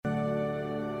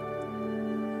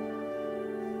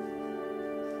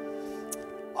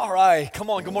All right,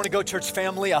 come on. Good morning, Go Church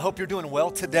family. I hope you're doing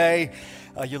well today.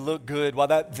 You look good. While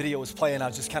that video was playing, I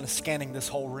was just kind of scanning this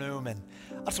whole room, and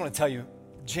I just want to tell you,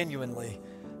 genuinely,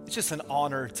 it's just an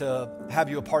honor to have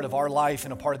you a part of our life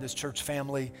and a part of this church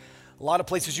family. A lot of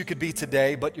places you could be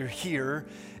today, but you're here,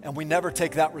 and we never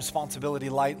take that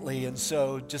responsibility lightly, and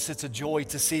so just it's a joy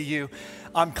to see you.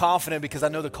 I'm confident because I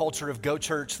know the culture of Go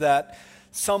Church that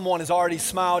someone has already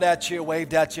smiled at you,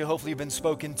 waved at you, hopefully you've been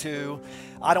spoken to.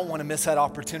 I don't want to miss that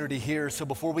opportunity here. So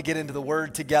before we get into the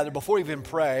word together, before we even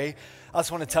pray, I just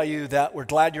want to tell you that we're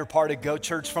glad you're part of Go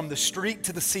Church from the street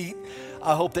to the seat.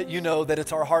 I hope that you know that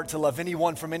it's our heart to love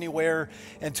anyone from anywhere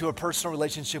and to a personal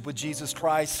relationship with Jesus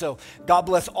Christ. So God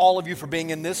bless all of you for being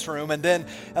in this room. And then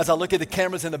as I look at the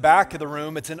cameras in the back of the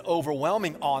room, it's an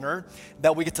overwhelming honor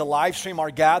that we get to live stream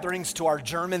our gatherings to our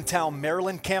Germantown,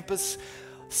 Maryland campus.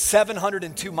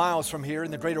 702 miles from here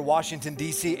in the greater Washington,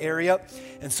 D.C. area.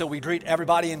 And so we greet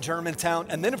everybody in Germantown.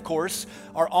 And then, of course,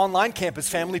 our online campus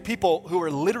family, people who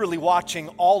are literally watching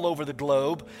all over the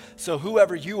globe. So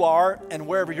whoever you are and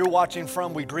wherever you're watching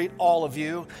from, we greet all of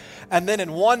you. And then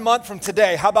in 1 month from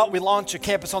today, how about we launch a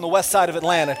campus on the west side of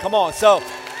Atlanta? Come on. So,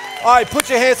 all right, put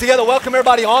your hands together. Welcome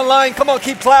everybody online. Come on,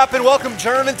 keep clapping. Welcome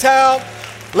Germantown.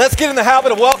 Let's get in the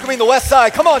habit of welcoming the west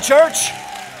side. Come on, church.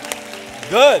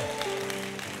 Good.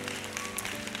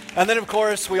 And then, of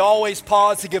course, we always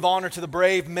pause to give honor to the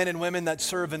brave men and women that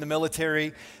serve in the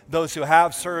military, those who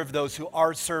have served, those who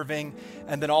are serving,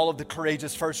 and then all of the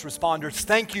courageous first responders.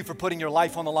 Thank you for putting your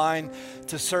life on the line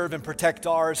to serve and protect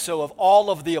ours. So of all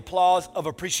of the applause of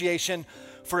appreciation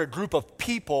for a group of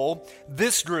people,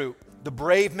 this group, the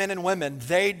brave men and women,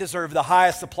 they deserve the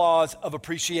highest applause of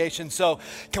appreciation. So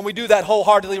can we do that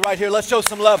wholeheartedly right here? Let's show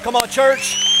some love. Come on,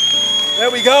 church. There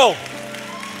we go.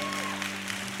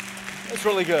 That's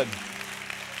really good.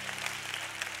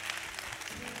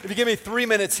 If you give me 3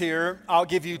 minutes here, I'll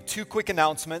give you 2 quick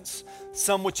announcements,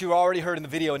 some which you already heard in the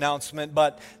video announcement,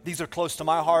 but these are close to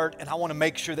my heart, and I want to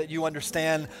make sure that you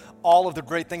understand all of the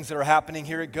great things that are happening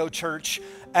here at Go Church.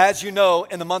 As you know,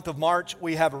 in the month of March,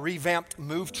 we have a revamped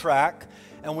Move track,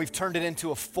 and we've turned it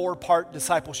into a 4-part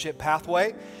discipleship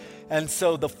pathway. And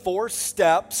so the 4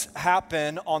 steps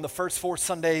happen on the first 4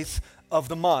 Sundays of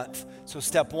the month. So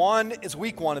step 1 is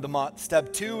week 1 of the month.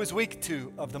 Step 2 is week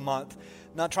 2 of the month.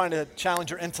 Not trying to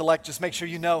challenge your intellect, just make sure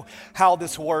you know how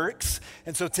this works.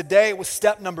 And so today was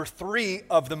step number 3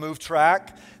 of the Move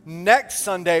track. Next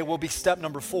Sunday will be step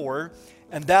number 4.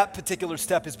 And that particular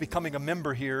step is becoming a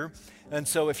member here. And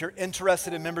so if you're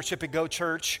interested in membership at Go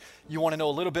Church, you want to know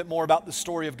a little bit more about the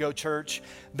story of Go Church,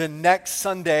 then next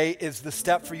Sunday is the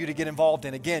step for you to get involved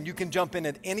in. Again, you can jump in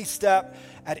at any step,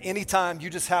 at any time. You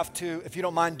just have to, if you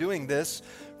don't mind doing this,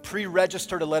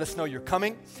 pre-register to let us know you're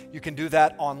coming. You can do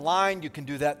that online. You can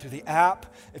do that through the app.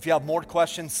 If you have more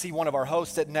questions, see one of our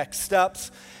hosts at Next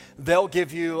Steps. They'll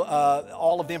give you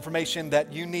all of the information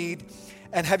that you need.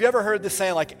 And have you ever heard this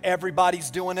saying, like,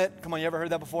 everybody's doing it? Come on, you ever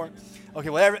heard that before? Okay,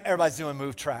 well, everybody's doing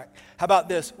Move Track. How about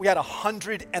this? We had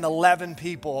 111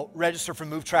 people register for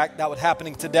Move Track. That was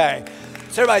happening today.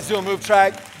 So everybody's doing Move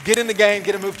Track. Get in the game,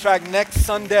 get a Move Track. Next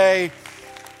Sunday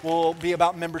will be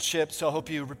about membership, so I hope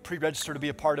you pre-register to be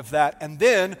a part of that. And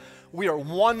then we are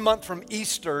 1 month from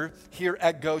Easter here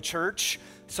at Go Church.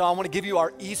 So I want to give you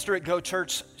our Easter at Go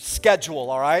Church schedule,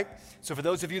 all right? So for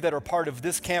those of you that are part of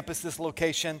this campus, this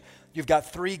location, you've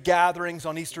got 3 gatherings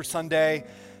on Easter Sunday.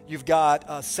 You've got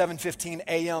 7:15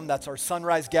 a.m., that's our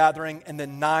sunrise gathering, and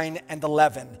then 9 and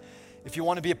 11. If you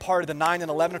want to be a part of the 9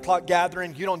 and 11 o'clock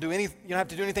gathering, you don't have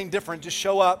to do anything different. Just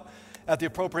show up at the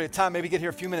appropriate time. Maybe get here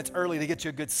a few minutes early to get you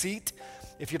a good seat.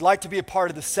 If you'd like to be a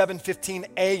part of the 7:15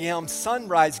 a.m.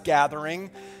 sunrise gathering,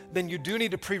 then you do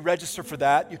need to pre-register for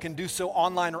that. You can do so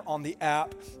online or on the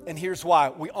app. And here's why.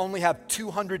 We only have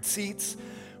 200 seats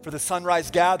for the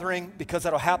sunrise gathering because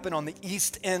that'll happen on the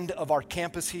east end of our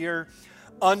campus here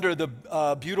under the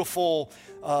beautiful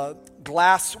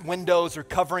glass windows or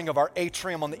covering of our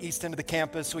atrium on the east end of the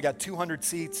campus. So we got 200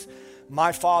 seats.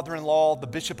 My father-in-law, the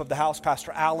bishop of the house,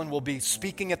 Pastor Allen, will be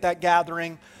speaking at that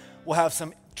gathering. We'll have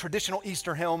some traditional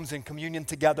Easter hymns and communion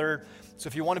together. So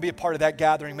if you want to be a part of that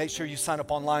gathering, make sure you sign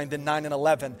up online, then 9 and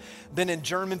 11. Then in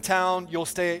Germantown, you'll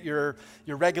stay at your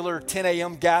regular 10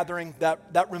 a.m. gathering.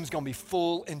 That room's going to be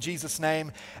full in Jesus'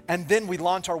 name. And then we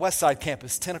launch our West Side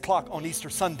campus, 10 o'clock on Easter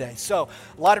Sunday. So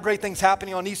a lot of great things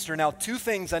happening on Easter. Now, 2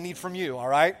 things I need from you, all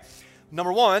right?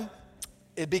 Number 1,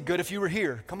 it'd be good if you were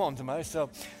here. Come on, somebody. So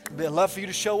we'd love for you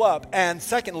to show up. And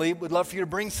secondly, we'd love for you to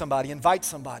bring somebody, invite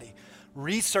somebody.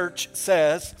 Research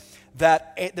says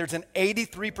that there's an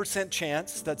 83%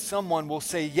 chance that someone will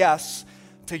say yes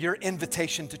to your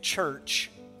invitation to church,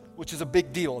 which is a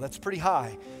big deal. That's pretty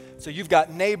high. So you've got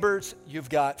neighbors, you've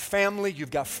got family, you've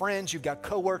got friends, you've got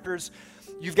coworkers,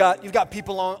 you've got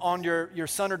people on your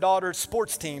son or daughter's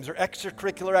sports teams or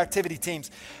extracurricular activity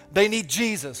teams. They need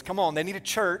Jesus. Come on, they need a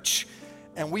church.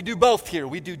 And we do both here.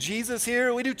 We do Jesus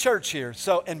here, we do church here.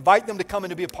 So invite them to come and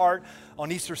to be a part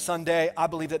on Easter Sunday. I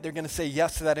believe that they're going to say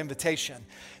yes to that invitation.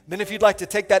 Then if you'd like to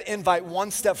take that invite one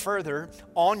step further,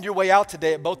 on your way out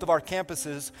today at both of our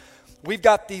campuses, we've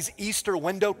got these Easter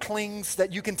window clings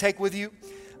that you can take with you.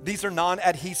 These are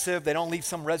non-adhesive. They don't leave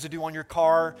some residue on your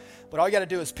car. But all you got to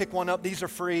do is pick one up. These are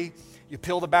free. You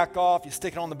peel the back off. You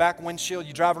stick it on the back windshield.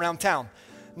 You drive around town.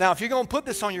 Now, if you're going to put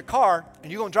this on your car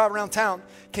and you're going to drive around town,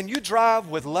 can you drive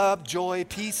with love, joy,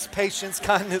 peace, patience,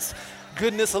 kindness,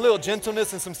 goodness, a little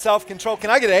gentleness, and some self-control? Can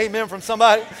I get an amen from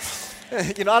somebody?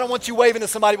 I don't want you waving to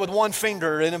somebody with one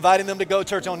finger and inviting them to go to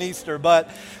church on Easter, but,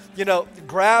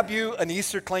 grab you an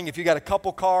Easter cling. If you got a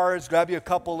couple cars, grab you a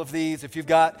couple of these. If you've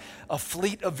got a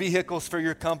fleet of vehicles for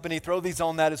your company, throw these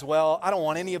on that as well. I don't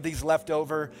want any of these left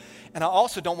over. And I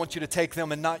also don't want you to take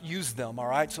them and not use them, all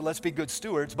right? So let's be good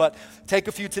stewards. But take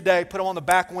a few today, put them on the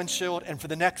back windshield, and for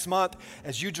the next month,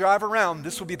 as you drive around,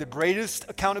 this will be the greatest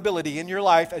accountability in your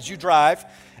life as you drive,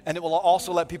 and it will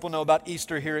also let people know about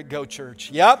Easter here at Go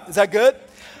Church. Yep, is that good?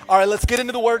 All right, let's get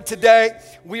into the Word today.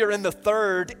 We are in the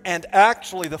third and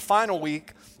actually the final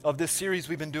week of this series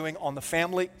we've been doing on the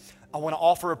family. I want to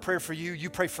offer a prayer for you.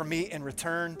 You pray for me in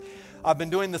return. I've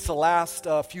been doing this the last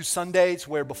few Sundays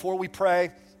where before we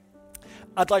pray,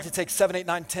 I'd like to take 7, 8,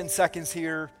 9, 10 seconds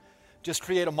here, just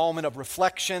create a moment of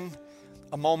reflection,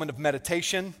 a moment of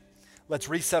meditation. Let's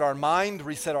reset our mind,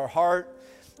 reset our heart.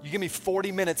 You give me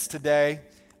 40 minutes today.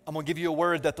 I'm going to give you a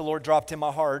word that the Lord dropped in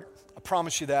my heart. I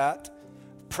promise you that.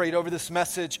 Prayed over this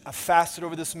message. I fasted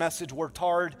over this message, worked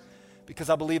hard because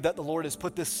I believe that the Lord has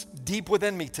put this deep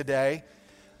within me today.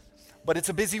 But it's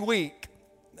a busy week.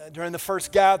 During the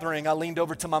first gathering, I leaned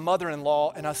over to my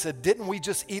mother-in-law and I said, didn't we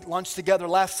just eat lunch together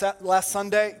last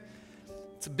Sunday?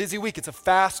 It's a busy week. It's a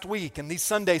fast week. And these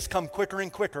Sundays come quicker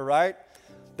and quicker, right?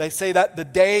 They say that the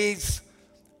days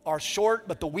are short,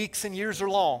 but the weeks and years are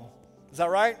long. Is that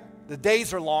right? The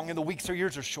days are long and the weeks or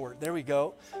years are short. There we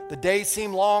go. The days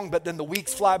seem long, but then the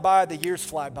weeks fly by, the years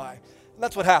fly by. And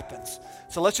that's what happens.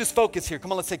 So let's just focus here.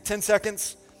 Come on, let's take 10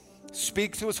 seconds.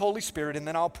 Speak to His Holy Spirit, and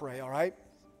then I'll pray, all right?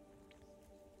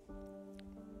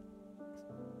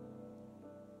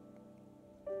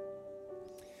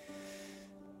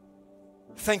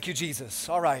 Thank you, Jesus.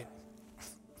 All right.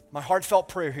 My heartfelt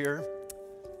prayer here.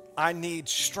 I need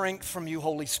strength from you,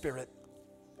 Holy Spirit.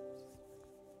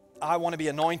 I want to be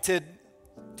anointed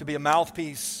to be a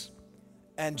mouthpiece,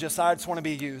 and I just want to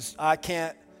be used. I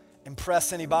can't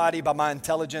impress anybody by my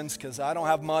intelligence because I don't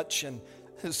have much, and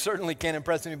certainly can't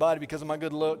impress anybody because of my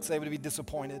good looks. They would be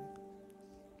disappointed.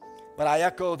 But I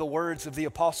echo the words of the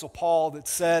Apostle Paul that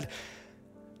said,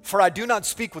 for I do not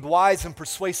speak with wise and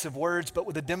persuasive words, but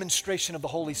with a demonstration of the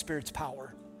Holy Spirit's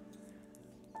power.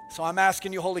 So I'm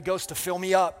asking you, Holy Ghost, to fill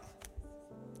me up,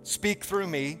 speak through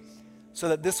me, so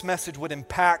that this message would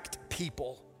impact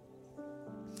people.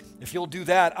 If you'll do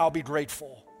that, I'll be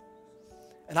grateful.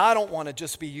 And I don't want to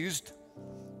just be used,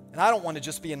 and I don't want to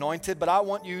just be anointed, but I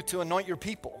want you to anoint your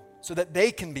people so that they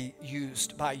can be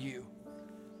used by you.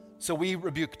 So we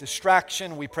rebuke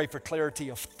distraction. We pray for clarity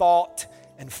of thought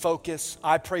and focus.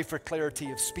 I pray for clarity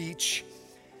of speech.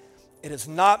 It is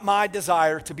not my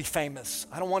desire to be famous.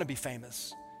 I don't want to be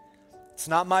famous. It's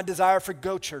not my desire for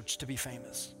Go Church to be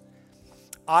famous.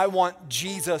 I want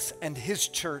Jesus and His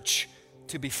church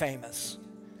to be famous.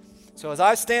 So as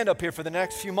I stand up here for the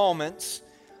next few moments,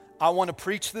 I want to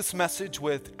preach this message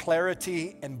with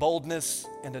clarity and boldness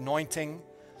and anointing.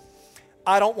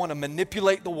 I don't want to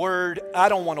manipulate the word. I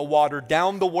don't want to water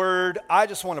down the word. I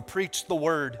just want to preach the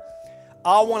word.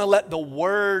 I want to let the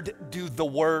word do the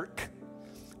work.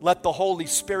 Let the Holy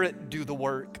Spirit do the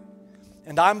work.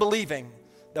 And I'm believing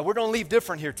that we're going to leave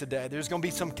different here today. There's going to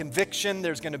be some conviction.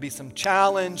 There's going to be some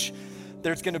challenge.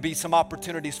 There's going to be some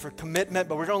opportunities for commitment,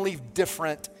 but we're going to leave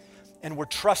different, and we're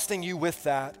trusting you with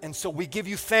that. And so we give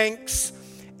you thanks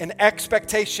and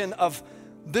expectation of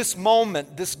this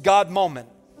moment, this God moment.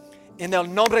 En el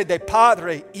nombre de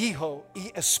Padre, Hijo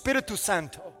y Espíritu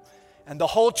Santo. And the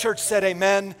whole church said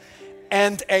amen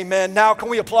and amen. Now can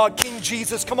we applaud King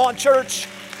Jesus? Come on, church.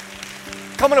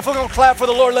 Come on, if we're going to clap for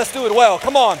the Lord, let's do it well.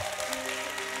 Come on.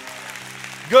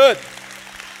 Good.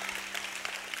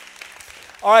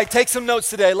 All right, take some notes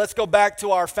today. Let's go back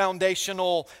to our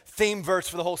foundational theme verse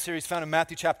for the whole series found in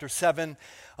Matthew chapter 7.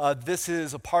 This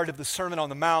is a part of the Sermon on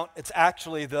the Mount. It's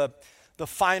actually the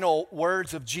final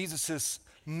words of Jesus'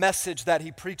 message that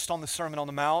he preached on the Sermon on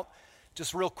the Mount.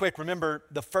 Just real quick, remember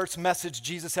the first message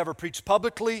Jesus ever preached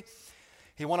publicly.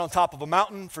 He went on top of a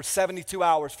mountain for 72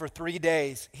 hours, for 3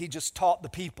 days. He just taught the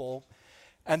people.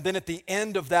 And then at the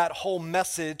end of that whole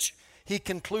message, he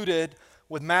concluded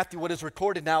with Matthew, what is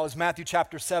recorded now is Matthew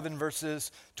chapter 7,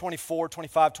 verses 24,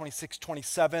 25, 26,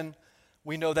 27.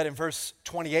 We know that in verse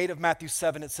 28 of Matthew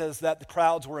 7, it says that the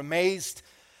crowds were amazed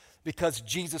because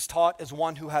Jesus taught as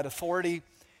one who had authority.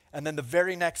 And then the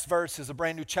very next verse is a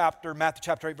brand new chapter, Matthew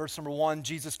chapter 8, verse number 1,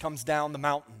 Jesus comes down the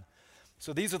mountain.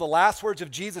 So these are the last words of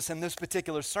Jesus in this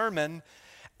particular sermon,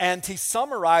 and he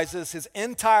summarizes his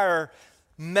entire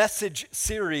message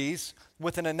series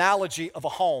with an analogy of a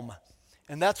home.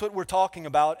 And that's what we're talking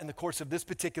about in the course of this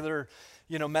particular,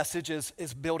 message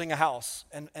is building a house.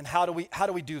 And how do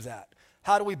we do that?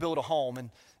 How do we build a home? And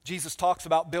Jesus talks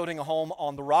about building a home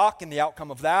on the rock and the outcome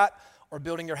of that, or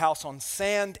building your house on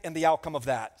sand and the outcome of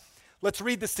that. Let's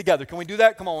read this together. Can we do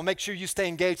that? Come on, we'll make sure you stay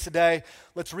engaged today.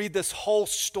 Let's read this whole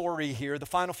story here, the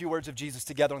final few words of Jesus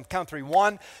together on the count of three.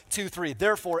 1, 2, 3.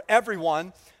 Therefore,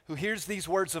 everyone who hears these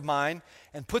words of mine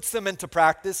and puts them into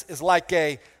practice is like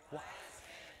a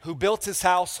who built his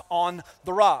house on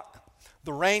the rock.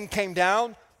 The rain came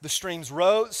down, the streams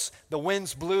rose, the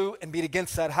winds blew and beat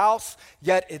against that house,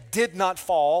 yet it did not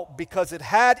fall because it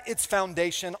had its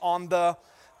foundation on the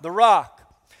rock.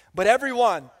 But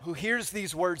everyone who hears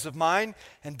these words of mine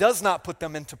and does not put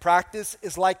them into practice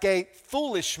is like a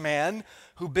foolish man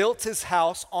who built his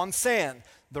house on sand.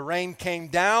 The rain came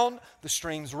down, the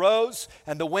streams rose,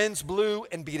 and the winds blew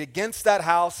and beat against that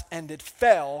house, and it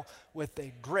fell with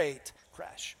a great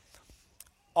crash.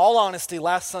 All honesty,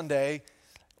 last Sunday,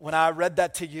 when I read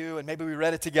that to you, and maybe we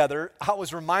read it together, I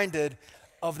was reminded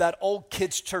of that old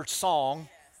kids' church song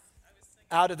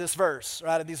out of this verse, or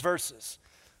out of these verses.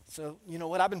 So, you know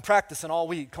what? I've been practicing all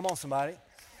week. Come on, somebody.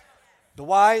 The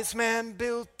wise man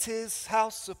built his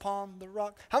house upon the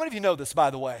rock. How many of you know this, by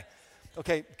the way?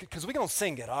 Okay, because we're going to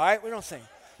sing it, all right? We're going to sing.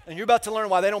 And you're about to learn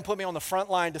why they don't put me on the front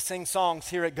line to sing songs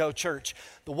here at Go Church.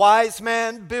 The wise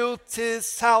man built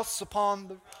his house upon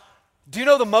the rock. Do you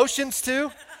know the motions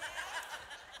too?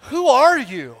 Who are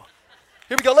you?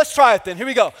 Here we go. Let's try it then. Here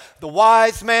we go. The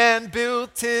wise man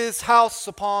built his house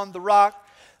upon the rock.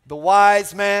 The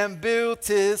wise man built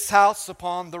his house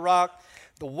upon the rock.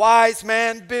 The wise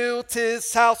man built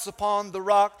his house upon the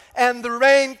rock, and the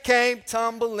rain came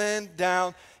tumbling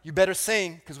down. You better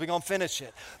sing, because we're going to finish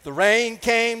it. The rain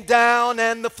came down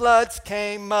and the floods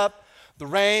came up. The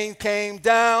rain came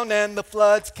down and the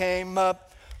floods came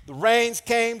up. The rains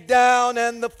came down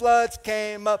and the floods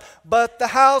came up, but the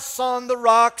house on the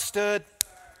rock stood.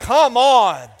 Come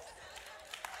on.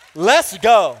 Let's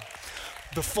go.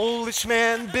 The foolish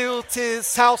man built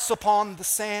his house upon the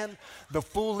sand. The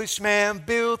foolish man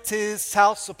built his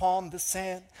house upon the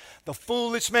sand. The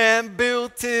foolish man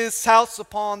built his house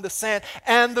upon the sand,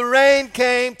 and the rain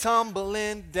came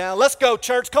tumbling down. Let's go,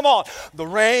 church. Come on. The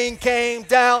rain came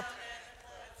down.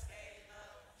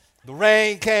 The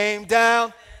rain came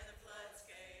down.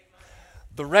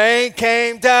 The rain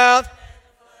came down.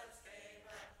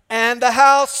 And the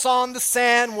house on the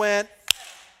sand went.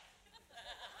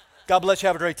 God bless you.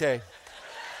 Have a great day.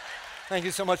 Thank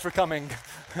you so much for coming.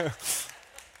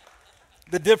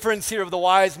 The difference here of the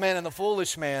wise man and the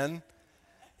foolish man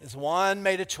is one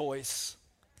made a choice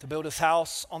to build his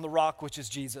house on the rock, which is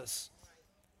Jesus.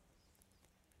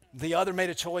 The other made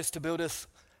a choice to build his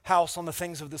house on the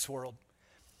things of this world.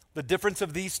 The difference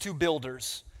of these two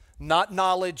builders, not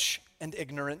knowledge and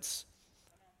ignorance,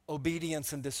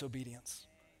 obedience and disobedience.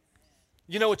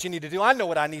 You know what you need to do. I know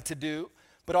what I need to do.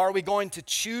 But are we going to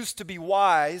choose to be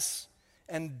wise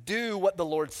and do what the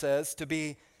Lord says, to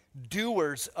be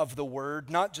doers of the word,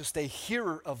 not just a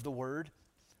hearer of the word?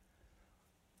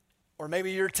 Or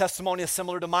maybe your testimony is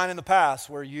similar to mine in the past,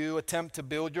 where you attempt to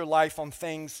build your life on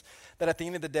things that at the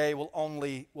end of the day will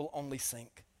only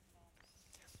sink.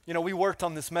 You know, we worked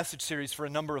on this message series for a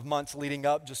number of months leading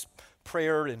up, just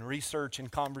prayer and research and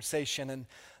conversation, and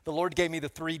the Lord gave me the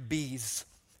 3 B's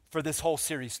for this whole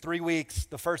series. 3 weeks.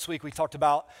 The first week we talked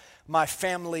about my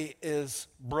family is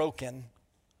broken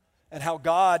and how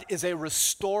God is a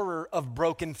restorer of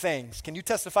broken things. Can you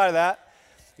testify to that?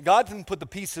 God didn't put the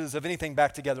pieces of anything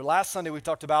back together. Last Sunday we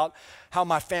talked about how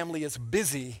my family is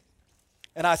busy.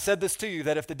 And I said this to you,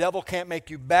 that if the devil can't make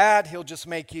you bad, he'll just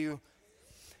make you.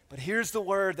 But here's the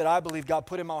word that I believe God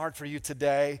put in my heart for you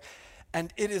today.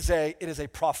 And it is a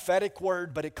prophetic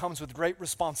word, but it comes with great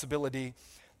responsibility.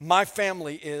 My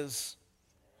family is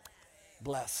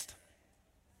blessed.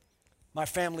 My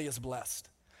family is blessed.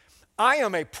 I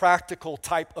am a practical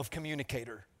type of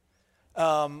communicator.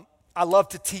 I love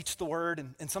to teach the word,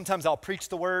 and sometimes I'll preach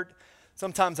the word.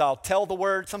 Sometimes I'll tell the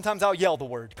word. Sometimes I'll yell the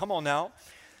word. Come on now.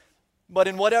 But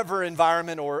in whatever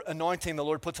environment or anointing the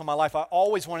Lord puts on my life, I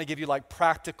always want to give you like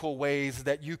practical ways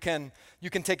that you can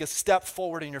take a step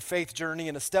forward in your faith journey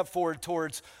and a step forward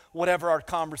towards whatever our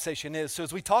conversation is. So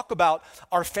as we talk about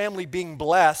our family being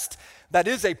blessed, that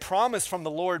is a promise from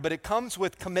the Lord, but it comes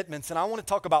with commitments. And I want to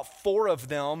talk about 4 of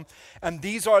them. And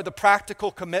these are the practical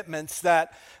commitments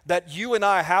that you and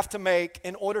I have to make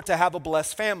in order to have a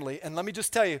blessed family. And let me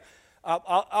just tell you,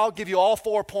 I'll give you all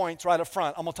 4 points right up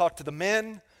front. I'm going to talk to the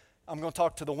men. I'm going to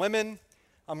talk to the women,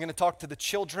 I'm going to talk to the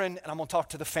children, and I'm going to talk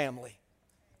to the family.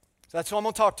 So that's who I'm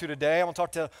going to talk to today. I'm going to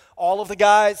talk to all of the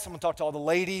guys. I'm going to talk to all the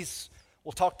ladies.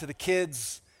 We'll talk to the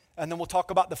kids, and then we'll talk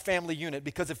about the family unit.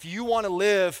 Because if you want to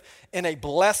live in a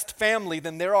blessed family,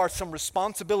 then there are some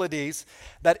responsibilities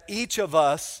that each of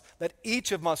us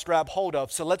must grab hold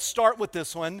of. So let's start with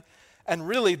this one. And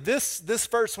really, this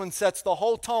first one sets the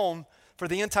whole tone for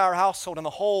the entire household and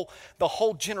the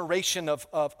whole generation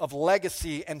of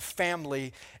legacy and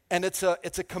family. And it's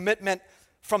a commitment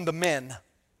from the men.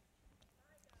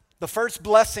 The first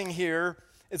blessing here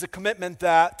is a commitment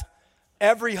that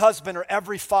every husband or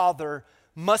every father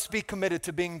must be committed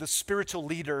to being the spiritual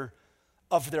leader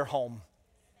of their home.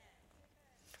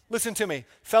 Listen to me,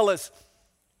 fellas.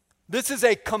 This is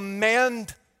a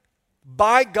command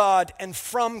by God and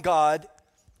from God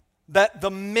that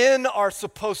the men are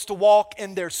supposed to walk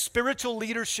in their spiritual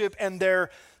leadership and their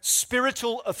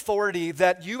spiritual authority,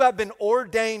 that you have been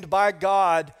ordained by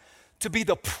God to be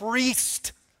the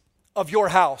priest of your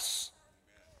house.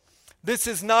 This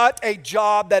is not a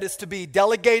job that is to be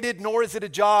delegated, nor is it a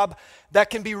job that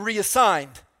can be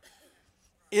reassigned.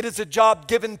 It is a job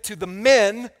given to the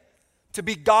men to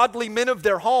be godly men of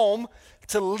their home,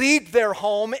 to lead their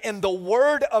home in the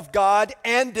Word of God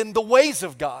and in the ways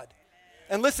of God.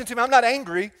 And listen to me, I'm not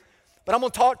angry, but I'm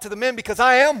going to talk to the men because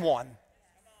I am one.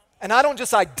 And I don't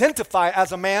just identify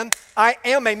as a man, I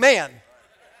am a man.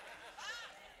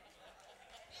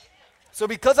 So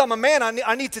because I'm a man,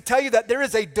 I need to tell you that there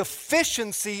is a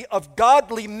deficiency of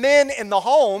godly men in the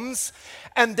homes,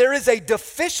 and there is a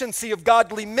deficiency of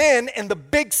godly men in the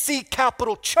big C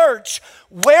capital church.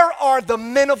 Where are the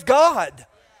men of God?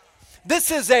 This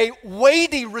is a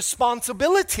weighty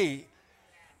responsibility.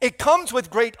 It comes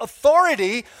with great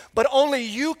authority, but only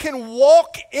you can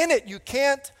walk in it. You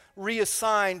can't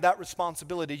reassign that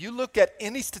responsibility. You look at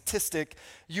any statistic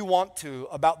you want to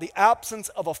about the absence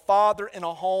of a father in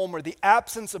a home or the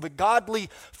absence of a godly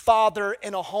father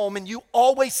in a home, and you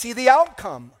always see the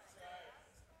outcome.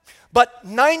 But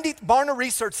Barna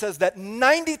research says that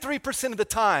 93% of the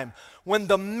time, when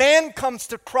the man comes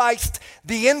to Christ,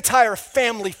 the entire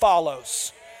family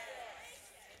follows.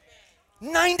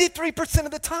 93%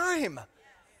 of the time.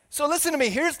 So listen to me,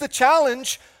 here's the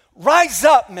challenge. Rise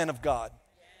up, men of God.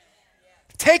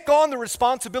 Take on the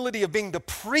responsibility of being the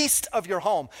priest of your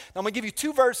home. Now I'm going to give you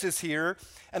 2 verses here,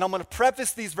 and I'm going to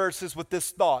preface these verses with this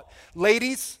thought.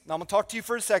 Ladies, now I'm going to talk to you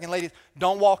for a second. Ladies,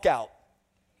 don't walk out.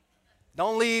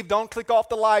 Don't leave. Don't click off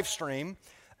the live stream.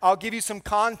 I'll give you some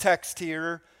context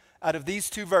here out of these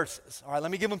 2 verses. All right,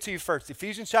 let me give them to you first.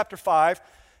 Ephesians chapter 5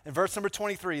 and verse number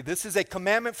 23. This is a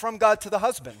commandment from God to the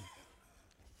husband.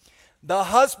 The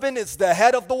husband is the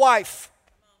head of the wife.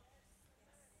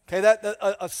 Okay,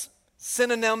 a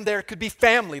synonym there could be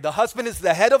family. The husband is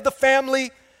the head of the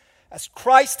family, as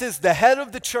Christ is the head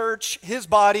of the church, his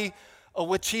body, of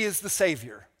which he is the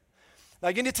Savior. Now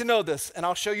you need to know this, and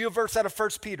I'll show you a verse out of 1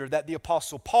 Peter, that the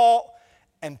Apostle Paul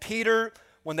and Peter,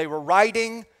 when they were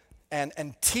writing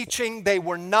and teaching, they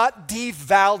were not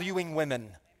devaluing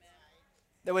women.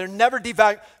 They were never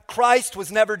devaluing. Christ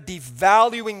was never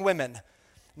devaluing women.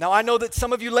 Now I know that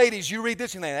some of you ladies, you read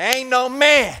this and you think, ain't no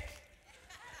man.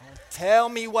 Tell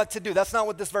me what to do. That's not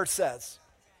what this verse says.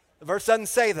 The verse doesn't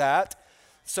say that.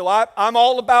 So I'm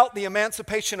all about the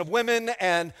emancipation of women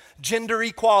and gender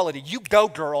equality. You go,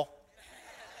 girl.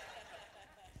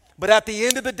 But at the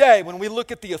end of the day, when we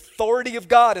look at the authority of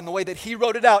God and the way that he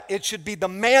wrote it out, it should be the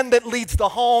man that leads the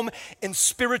home in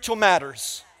spiritual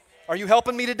matters. Are you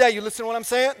helping me today? You listen to what I'm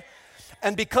saying?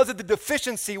 And because of the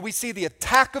deficiency, we see the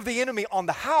attack of the enemy on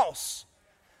the house.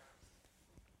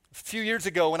 A few years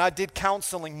ago, when I did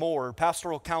counseling more,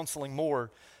 pastoral counseling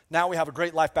more, now we have a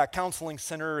Great Life Back Counseling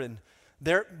Center, and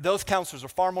those counselors are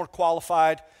far more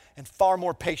qualified and far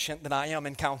more patient than I am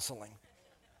in counseling.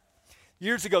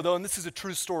 Years ago, though, and this is a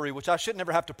true story, which I should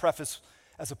never have to preface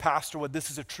as a pastor with this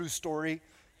is a true story,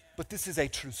 but this is a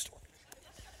true story.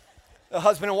 A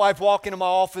husband and wife walk into my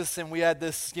office, and we had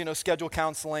this, scheduled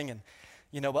counseling, and,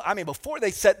 but I mean, before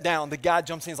they sat down, the guy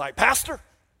jumps in, he's like, Pastor,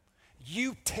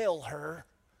 you tell her.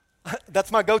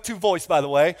 That's my go-to voice, by the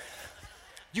way.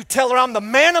 You tell her I'm the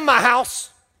man of my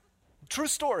house. True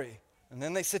story. And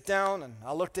then they sit down, and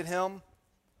I looked at him,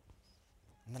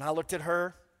 and then I looked at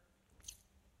her,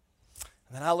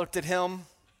 and then I looked at him.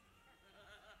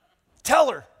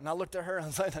 Tell her. And I looked at her, and I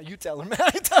was like, no, you tell her,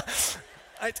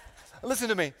 man. Listen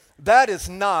to me. That is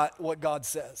not what God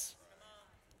says.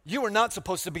 You are not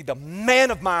supposed to be the man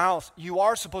of my house. You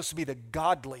are supposed to be the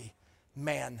godly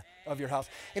man of your house.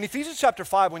 In Ephesians chapter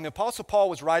 5, when the Apostle Paul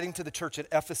was writing to the church at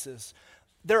Ephesus,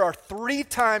 there are 3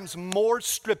 times more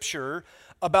scripture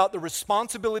about the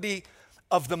responsibility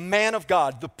of the man of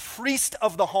God, the priest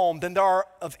of the home, than there are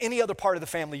of any other part of the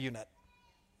family unit.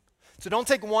 So don't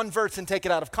take one verse and take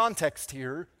it out of context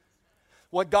here.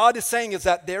 What God is saying is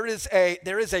that there is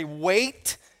a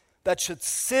weight that should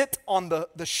sit on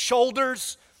the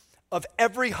shoulders of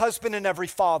every husband and every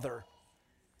father.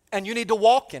 And you need to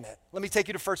walk in it. Let me take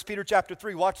you to 1 Peter chapter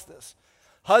 3. Watch this.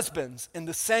 Husbands, in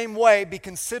the same way, be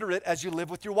considerate as you live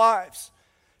with your wives.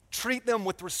 Treat them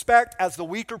with respect as the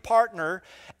weaker partner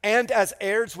and as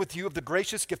heirs with you of the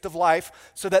gracious gift of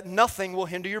life, so that nothing will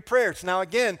hinder your prayers. Now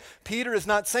again, Peter is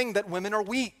not saying that women are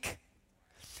weak.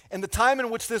 In the time in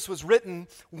which this was written,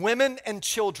 women and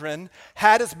children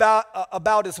had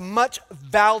about as much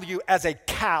value as a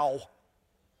cow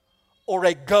or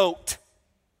a goat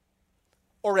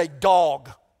or a dog.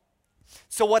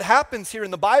 So what happens here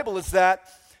in the Bible is that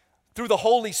through the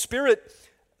Holy Spirit,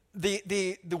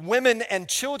 the women and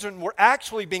children were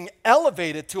actually being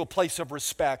elevated to a place of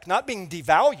respect, not being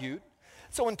devalued.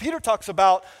 So when Peter talks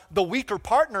about the weaker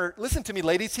partner, listen to me,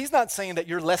 ladies, he's not saying that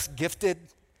you're less gifted,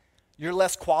 you're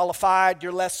less qualified,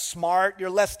 you're less smart, you're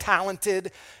less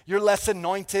talented, you're less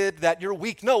anointed, that you're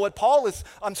weak. No,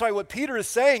 what Peter is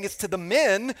saying is to the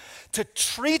men to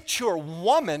treat your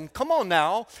woman, come on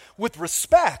now, with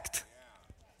respect,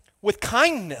 with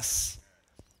kindness,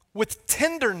 with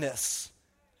tenderness,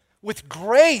 with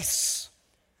grace,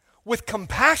 with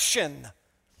compassion,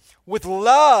 with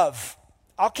love.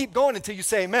 I'll keep going until you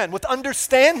say amen. With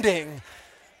understanding.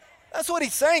 That's what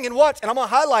he's saying. And watch, and I'm going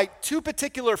to highlight 2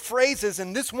 particular phrases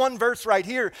in this one verse right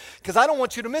here because I don't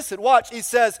want you to miss it. Watch, he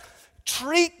says,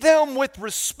 treat them with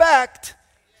respect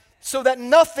so that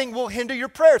nothing will hinder your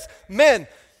prayers. Men,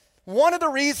 one of the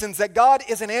reasons that God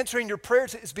isn't answering your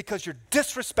prayers is because you're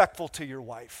disrespectful to your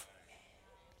wife.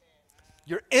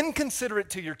 You're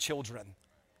inconsiderate to your children.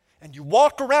 And you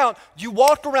walk around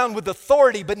with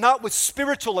authority, but not with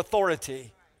spiritual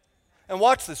authority. And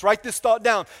watch this, write this thought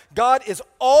down. God is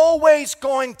always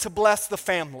going to bless the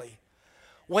family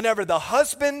whenever the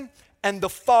husband and the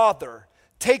father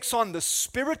takes on the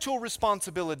spiritual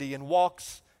responsibility and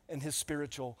walks in his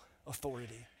spiritual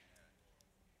authority.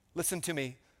 Listen to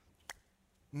me.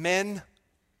 Men,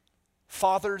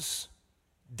 fathers,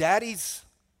 daddies,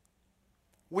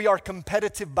 we are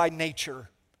competitive by nature.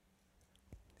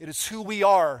 It is who we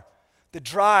are, the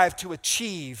drive to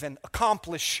achieve and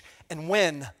accomplish and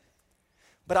win.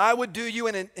 But I would do you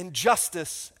an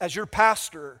injustice as your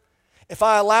pastor if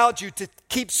I allowed you to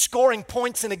keep scoring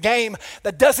points in a game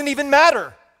that doesn't even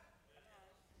matter.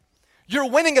 You're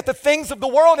winning at the things of the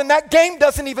world, and that game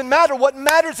doesn't even matter. What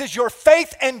matters is your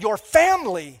faith and your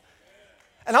family.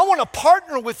 And I want to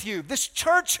partner with you. This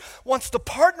church wants to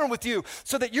partner with you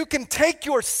so that you can take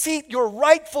your seat, your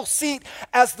rightful seat,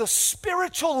 as the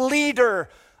spiritual leader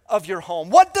of your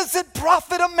home. What does it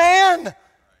profit a man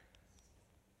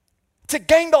to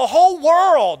gain the whole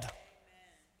world,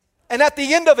 and at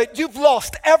the end of it, you've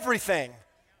lost everything,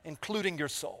 including your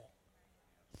soul?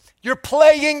 You're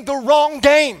playing the wrong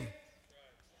game.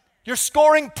 You're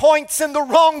scoring points in the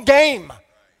wrong game.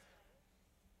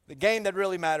 The game that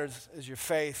really matters is your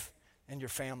faith and your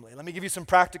family. Let me give you some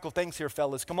practical things here,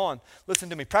 fellas. Come on, listen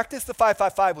to me. Practice the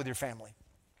 5-5-5 with your family.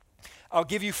 I'll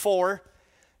give you 4,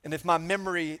 and if my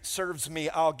memory serves me,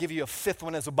 I'll give you a 5th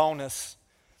one as a bonus.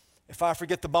 If I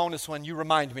forget the bonus one, you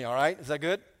remind me, all right? Is that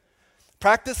good?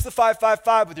 Practice the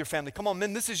 5-5-5 with your family. Come on,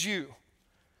 men, this is you.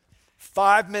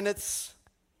 5 minutes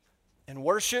in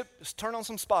worship. Just turn on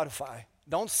some Spotify.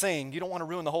 Don't sing. You don't want to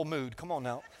ruin the whole mood. Come on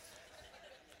now.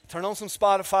 Turn on some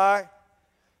Spotify.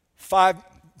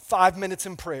 5 minutes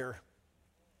in prayer.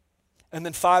 And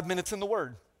then 5 minutes in the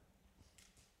Word.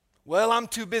 Well, I'm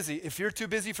too busy. If you're too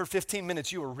busy for 15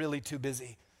 minutes, you are really too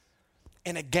busy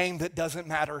in a game that doesn't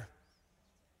matter.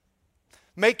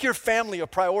 Make your family a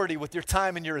priority with your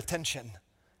time and your attention.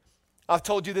 I've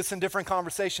told you this in different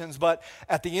conversations, but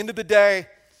at the end of the day,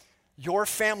 your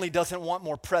family doesn't want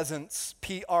more presents,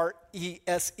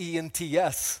 presents.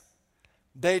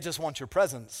 They just want your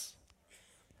presence.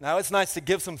 Now, it's nice to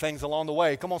give some things along the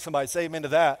way. Come on, somebody, say amen to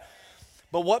that.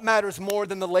 But what matters more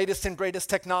than the latest and greatest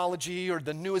technology or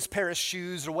the newest pair of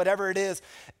shoes or whatever it is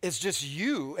just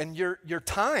you and your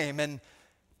time and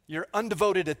your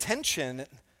undevoted attention,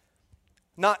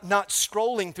 not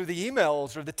scrolling through the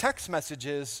emails or the text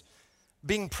messages,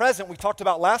 being present. We talked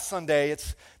about last Sunday,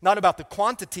 it's not about the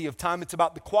quantity of time, it's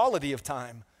about the quality of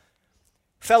time.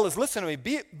 Fellas, listen to me.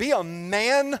 Be a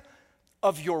man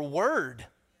of your word.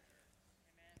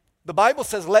 The Bible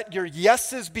says, let your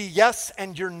yeses be yes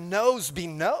and your noes be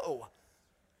no.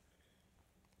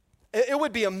 It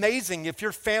would be amazing if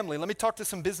your family, let me talk to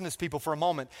some business people for a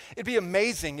moment. It'd be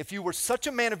amazing if you were such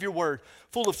a man of your word,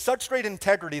 full of such great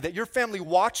integrity, that your family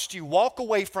watched you walk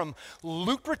away from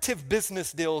lucrative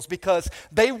business deals because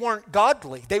they weren't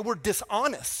godly. They were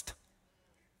dishonest.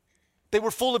 They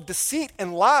were full of deceit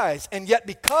and lies, and yet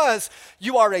because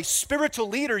you are a spiritual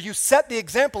leader, you set the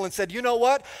example and said, you know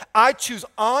what? I choose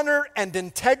honor and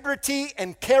integrity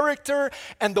and character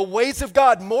and the ways of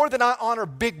God more than I honor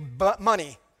big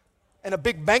money and a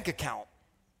big bank account.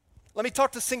 Let me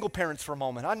talk to single parents for a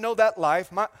moment. I know that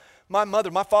life. My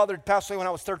father passed away when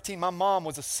I was 13. My mom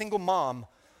was a single mom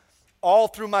all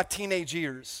through my teenage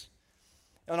years.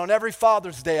 And on every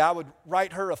Father's Day, I would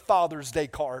write her a Father's Day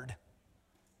card,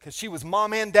 because she was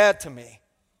mom and dad to me.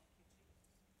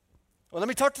 Well, let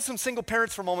me talk to some single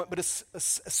parents for a moment, but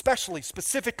especially,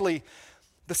 specifically,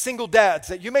 the single dads,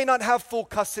 that you may not have full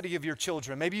custody of your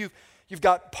children. Maybe you've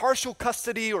got partial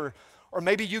custody, or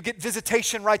maybe you get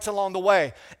visitation rights along the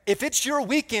way. If it's your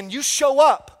weekend, you show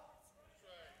up.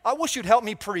 I wish you'd help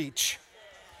me preach.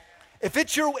 If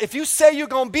you say you're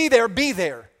going to be there, be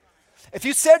there. If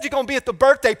you said you're going to be at the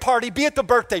birthday party, be at the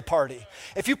birthday party.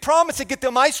 If you promise to get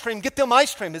them ice cream, get them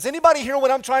ice cream. Does anybody hear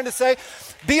what I'm trying to say?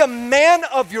 Be a man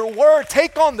of your word.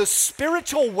 Take on the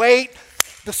spiritual weight,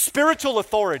 the spiritual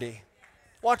authority.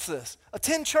 Watch this.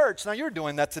 Attend church. Now, you're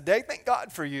doing that today. Thank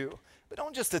God for you. But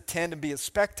don't just attend and be a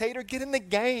spectator. Get in the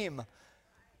game.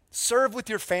 Serve with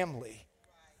your family.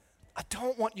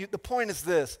 The point is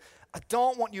this. I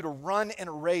don't want you to run in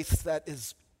a race that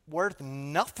is worth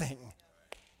nothing.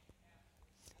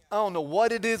 I don't know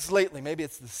what it is lately. Maybe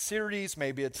it's the series.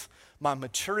 Maybe it's my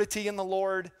maturity in the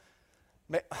Lord.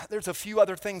 There's a few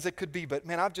other things it could be, but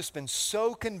man, I've just been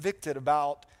so convicted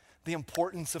about the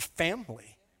importance of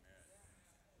family.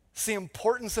 It's the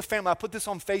importance of family. I put this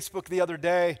on Facebook the other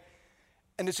day,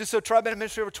 and it's just so true. I've been in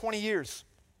ministry over 20 years.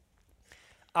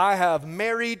 I have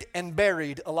married and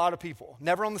buried a lot of people.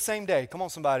 Never on the same day. Come on,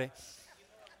 somebody.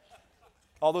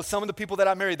 Although some of the people that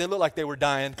I married, they look like they were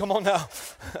dying. Come on now.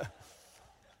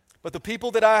 But the people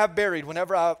that I have buried,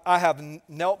 whenever I have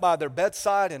knelt by their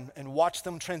bedside and watched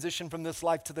them transition from this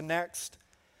life to the next,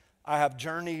 I have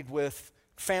journeyed with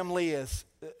family as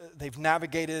they've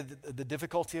navigated the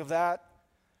difficulty of that.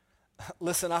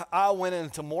 Listen, I went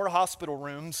into more hospital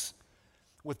rooms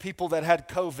with people that had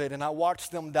COVID, and I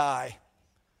watched them die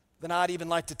than I'd even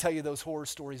like to tell you those horror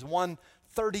stories. One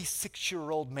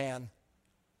 36-year-old man,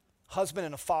 husband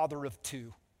and a father of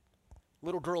two,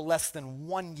 little girl less than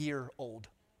 1 year old.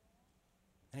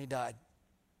 And he died.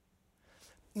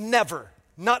 Never,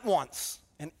 not once,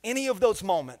 in any of those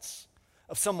moments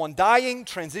of someone dying,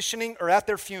 transitioning, or at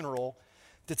their funeral,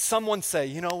 did someone say,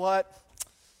 you know what?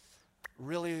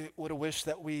 Really would have wished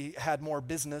that we had more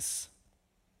business.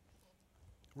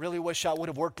 Really wish I would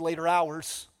have worked later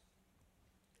hours.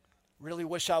 Really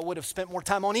wish I would have spent more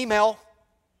time on email.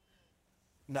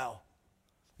 No.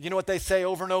 You know what they say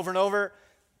over and over and over?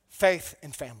 Faith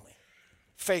and family.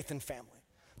 Faith and family.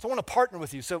 So I want to partner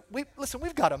with you. So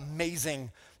we've got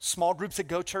amazing small groups at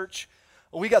Go Church.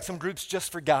 We got some groups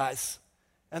just for guys.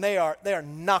 And they are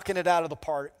knocking it out of the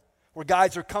park, where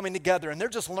guys are coming together and they're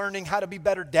just learning how to be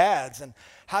better dads and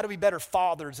how to be better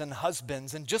fathers and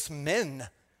husbands and just men.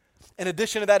 In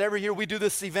addition to that, every year we do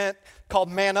this event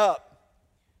called Man Up.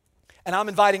 And I'm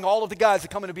inviting all of the guys to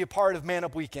come in to be a part of Man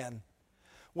Up Weekend,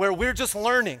 where we're just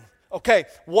learning, okay,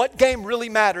 what game really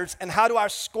matters and how do I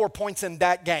score points in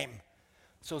that game?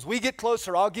 So as we get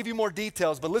closer, I'll give you more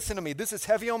details, but listen to me. This is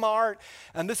heavy on my heart,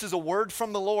 and this is a word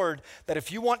from the Lord that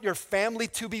if you want your family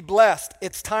to be blessed,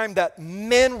 it's time that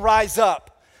men rise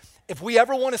up. If we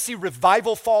ever want to see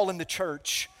revival fall in the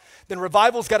church, then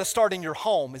revival's got to start in your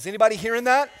home. Is anybody hearing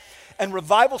that? And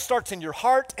revival starts in your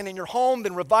heart and in your home,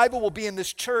 then revival will be in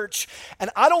this church. And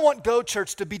I don't want Go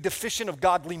Church to be deficient of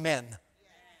godly men.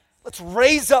 Let's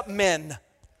raise up men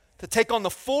to take on the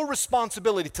full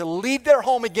responsibility to lead their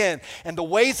home again and the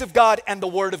ways of God and the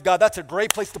Word of God. That's a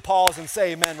great place to pause and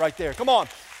say amen right there. Come on.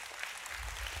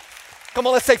 Come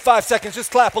on, let's take 5 seconds. Just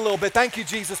clap a little bit. Thank you,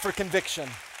 Jesus, for conviction.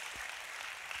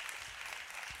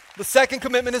 The second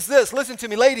commitment is this. Listen to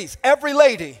me, ladies. Every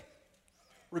lady,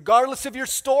 regardless of your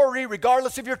story,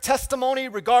 regardless of your testimony,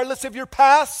 regardless of your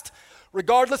past,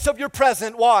 regardless of your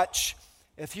present, watch.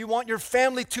 If you want your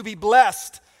family to be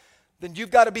blessed, then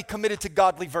you've got to be committed to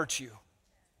godly virtue.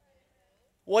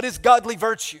 What is godly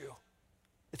virtue?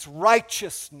 It's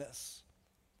righteousness,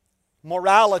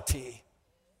 morality,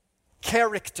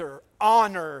 character,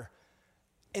 honor,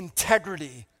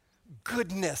 integrity,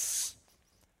 goodness,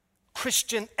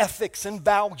 Christian ethics and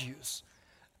values.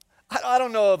 I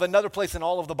don't know of another place in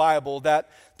all of the Bible that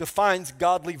defines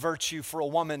godly virtue for a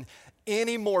woman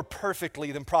any more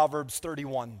perfectly than Proverbs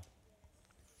 31.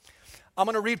 I'm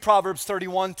going to read Proverbs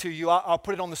 31 to you. I'll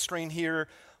put it on the screen here.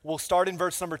 We'll start in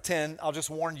verse number 10. I'll just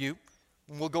warn you.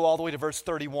 And we'll go all the way to verse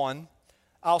 31.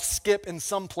 I'll skip in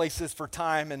some places for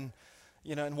time and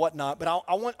whatnot. But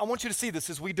I want you to see this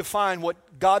as we define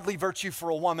what godly virtue for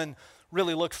a woman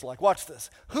really looks like. Watch this.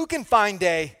 Who can find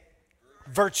a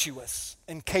virtuous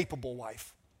and capable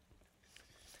wife?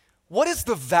 What is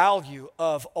the value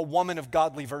of a woman of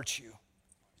godly virtue?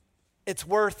 It's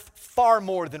worth far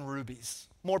more than rubies,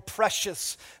 more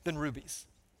precious than rubies.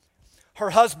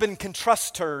 Her husband can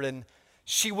trust her and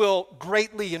she will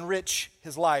greatly enrich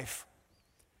his life.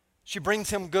 She brings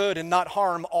him good and not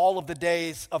harm all of the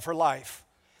days of her life.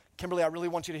 Kimberly, I really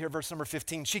want you to hear verse number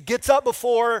 15. She gets up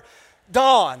before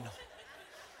dawn.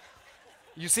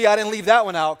 You see, I didn't leave that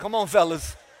one out. Come on,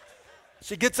 fellas.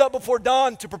 She gets up before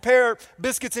dawn to prepare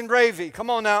biscuits and gravy.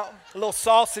 Come on now. A little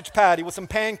sausage patty with some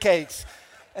pancakes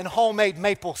and homemade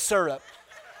maple syrup.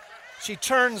 She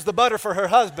churns the butter for her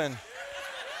husband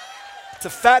to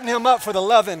fatten him up for the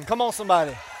loving. Come on,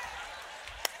 somebody.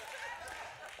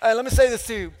 Hey, let me say this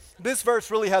to you. This verse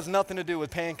really has nothing to do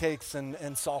with pancakes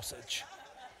and sausage.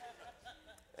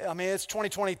 I mean, it's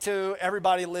 2022.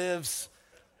 Everybody lives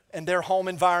in their home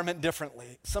environment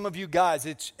differently. Some of you guys,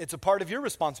 it's a part of your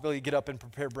responsibility to get up and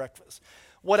prepare breakfast.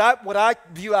 What I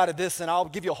view out of this, and I'll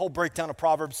give you a whole breakdown of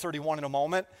Proverbs 31 in a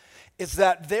moment, is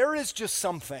that there is just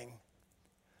something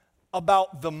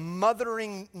about the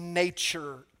mothering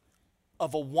nature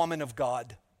of a woman of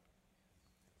God.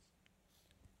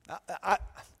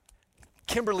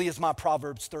 Kimberly is my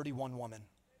Proverbs 31 woman.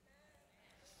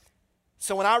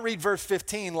 So when I read verse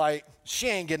 15, like, she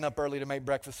ain't getting up early to make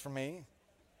breakfast for me.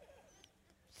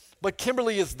 But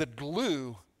Kimberly is the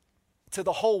glue to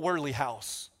the whole Worley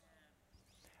house.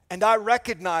 And I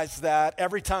recognize that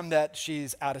every time that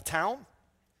she's out of town,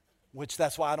 which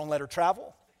that's why I don't let her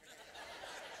travel,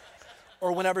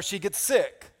 or whenever she gets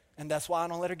sick, and that's why I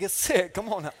don't let her get sick.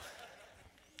 Come on now.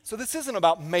 So this isn't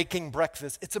about making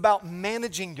breakfast. It's about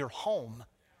managing your home.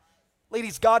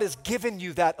 Ladies, God has given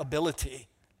you that ability.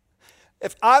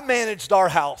 If I managed our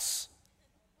house,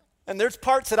 and there's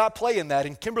parts that I play in that,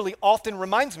 and Kimberly often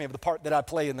reminds me of the part that I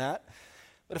play in that.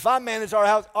 But if I managed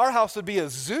our house would be a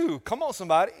zoo. Come on,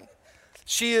 somebody.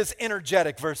 She is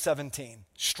energetic, verse 17,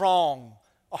 strong,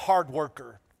 a hard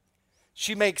worker.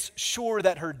 She makes sure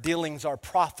that her dealings are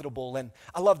profitable. And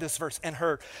I love this verse. And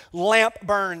her lamp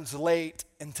burns late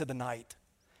into the night.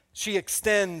 She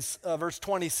extends, verse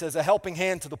 20 says, a helping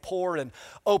hand to the poor and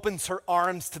opens her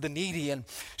arms to the needy. And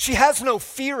she has no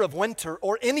fear of winter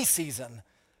or any season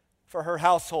for her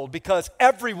household because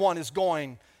everyone is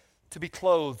going to be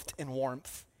clothed in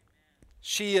warmth.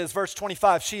 She is, verse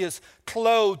 25, she is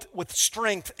clothed with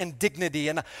strength and dignity.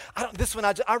 And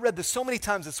I read this so many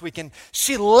times this weekend.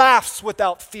 She laughs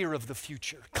without fear of the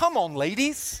future. Come on,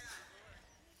 ladies.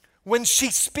 When she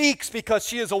speaks, because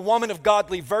she is a woman of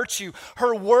godly virtue,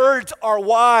 her words are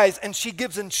wise and she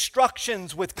gives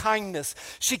instructions with kindness.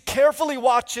 She carefully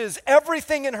watches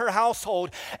everything in her household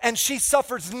and she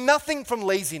suffers nothing from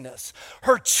laziness.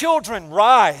 Her children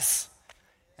rise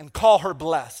and call her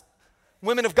blessed.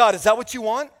 Women of God, is that what you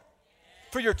want?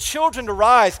 For your children to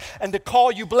rise and to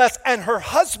call you blessed. And her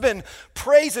husband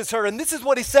praises her. And this is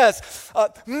what he says.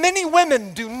 Many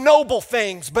women do noble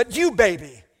things, but you,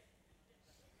 baby,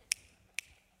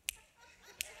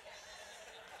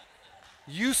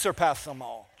 you surpass them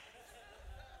all.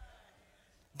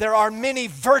 There are many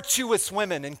virtuous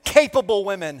women and capable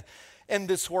women in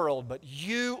this world, but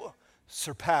you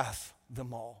surpass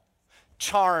them all.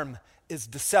 Charm is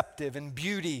deceptive and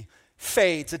beauty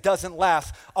fades. It doesn't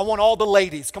last. I want all the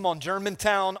ladies, come on,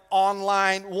 Germantown,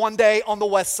 online, one day on the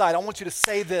west side. I want you to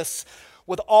say this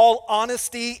with all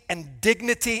honesty and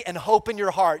dignity and hope in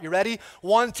your heart. You ready?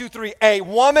 1, 2, 3. A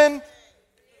woman.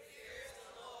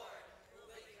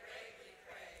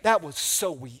 That was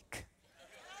so weak.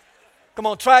 Come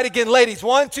on, try it again, ladies.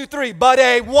 1, 2, 3. But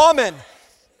a woman.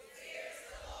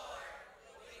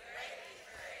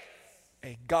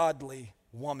 A godly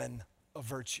woman of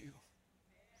virtue.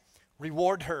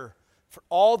 Reward her for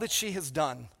all that she has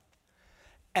done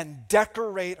and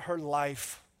decorate her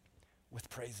life with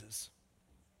praises.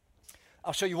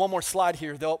 I'll show you one more slide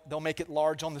here. They'll make it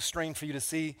large on the screen for you to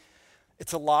see.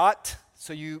 It's a lot,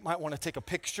 so you might want to take a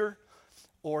picture.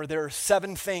 Or there are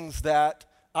 7 things that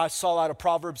I saw out of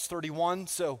Proverbs 31.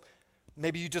 So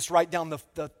maybe you just write down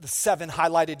the 7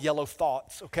 highlighted yellow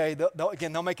thoughts, okay?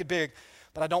 They'll make it big,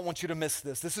 but I don't want you to miss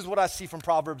this. This is what I see from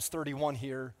Proverbs 31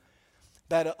 here,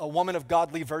 that a woman of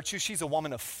godly virtue, she's a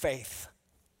woman of faith.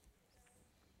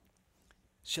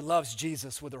 She loves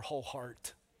Jesus with her whole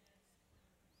heart.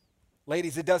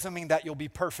 Ladies, it doesn't mean that you'll be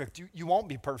perfect. You won't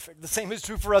be perfect. The same is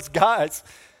true for us guys.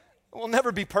 We'll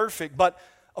never be perfect, but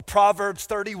a Proverbs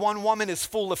 31 woman is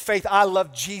full of faith. I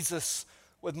love Jesus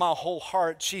with my whole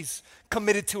heart. She's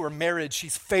committed to her marriage.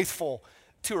 She's faithful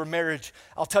to her marriage.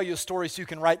 I'll tell you a story so you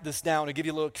can write this down to give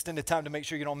you a little extended time to make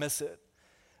sure you don't miss it.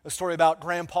 A story about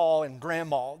Grandpa and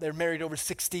Grandma. They're married over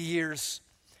 60 years.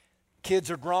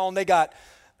 Kids are grown. They got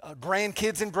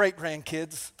grandkids and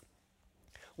great-grandkids.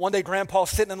 One day, Grandpa's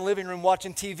sitting in the living room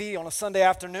watching TV on a Sunday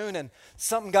afternoon, and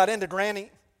something got into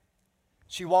Granny.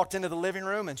 She walked into the living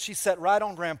room, and she sat right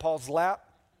on Grandpa's lap.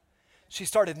 She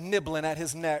started nibbling at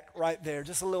his neck right there,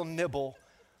 just a little nibble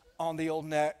on the old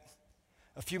neck.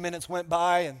 A few minutes went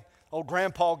by, and old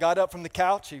Grandpa got up from the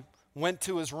couch. He went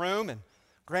to his room, and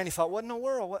Granny thought, what in the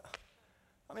world?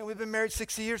 We've been married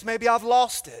 60 years. Maybe I've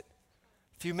lost it.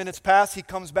 A few minutes pass, he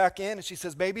comes back in, and she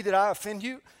says, baby, did I offend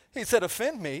you? He said,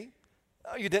 offend me?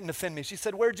 Oh, you didn't offend me. She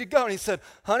said, where'd you go? And he said,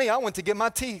 honey, I went to get my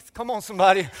teeth. Come on,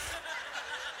 somebody.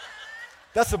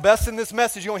 That's the best in this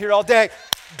message you're going to hear all day.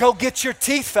 Go get your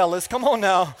teeth, fellas. Come on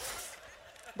now.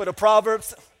 But a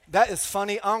Proverbs, that is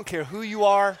funny. I don't care who you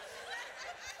are.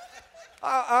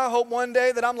 I hope one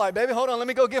day that I'm like, baby, hold on, let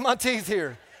me go get my teeth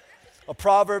here. A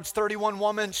Proverbs 31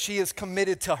 woman, she is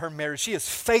committed to her marriage. She is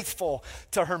faithful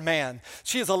to her man.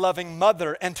 She is a loving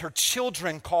mother, and her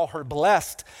children call her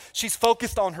blessed. She's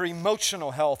focused on her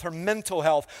emotional health, her mental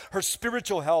health, her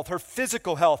spiritual health, her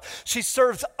physical health. She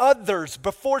serves others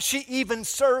before she even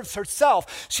serves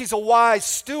herself. She's a wise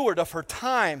steward of her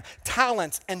time,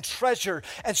 talents, and treasure,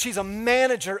 and she's a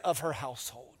manager of her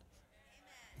household.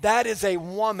 That is a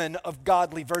woman of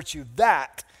godly virtue.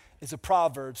 That is a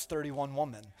Proverbs 31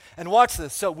 woman. And watch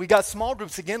this. So we got small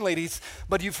groups again, ladies,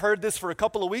 but you've heard this for a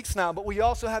couple of weeks now, but we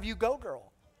also have You Go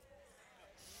Girl.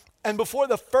 And before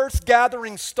the first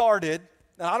gathering started,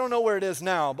 and I don't know where it is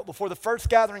now, but before the first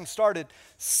gathering started,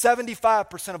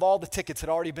 75% of all the tickets had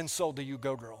already been sold to You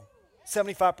Go Girl.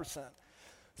 75%.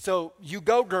 So You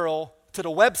Go Girl to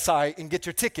the website and get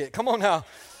your ticket. Come on now.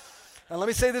 And let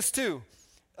me say this too.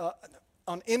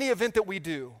 On any event that we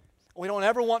do, we don't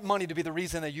ever want money to be the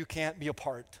reason that you can't be a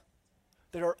part.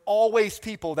 There are always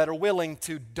people that are willing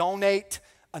to donate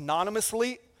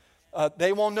anonymously.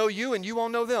 They won't know you and you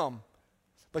won't know them.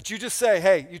 But you just say,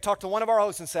 hey, you talk to one of our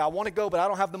hosts and say, I want to go, but I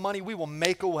don't have the money. We will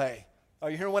make a way. Are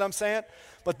you hearing what I'm saying?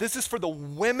 But this is for the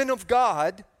women of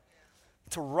God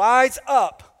to rise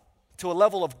up to a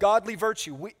level of godly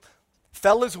virtue.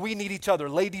 Fellas, we need each other.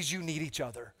 Ladies, you need each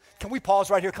other. Can we pause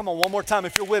right here? Come on, one more time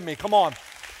if you're with me. Come on.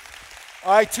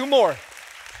 All right, 2 more.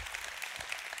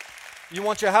 You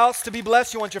want your house to be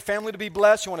blessed? You want your family to be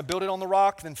blessed? You want to build it on the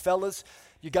rock? Then fellas,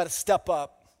 you got to step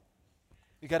up.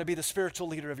 You got to be the spiritual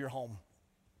leader of your home.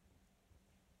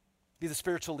 Be the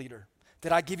spiritual leader.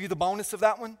 Did I give you the bonus of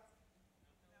that one?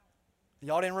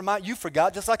 Y'all didn't remind, you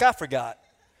forgot just like I forgot.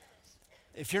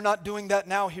 If you're not doing that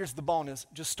now, here's the bonus.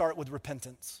 Just start with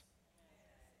repentance.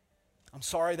 I'm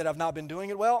sorry that I've not been doing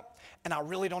it well, and I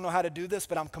really don't know how to do this,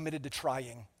 but I'm committed to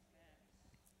trying.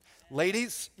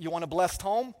 Ladies, you want a blessed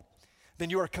home? Then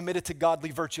you are committed to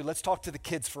godly virtue. Let's talk to the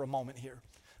kids for a moment here.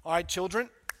 All right, children,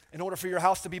 in order for your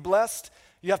house to be blessed,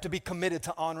 you have to be committed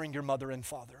to honoring your mother and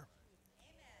father.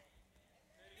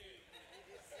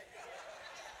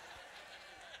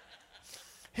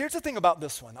 Here's the thing about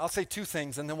this one. I'll say 2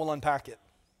 things and then we'll unpack it.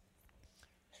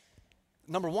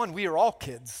 Number 1, we are all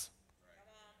kids.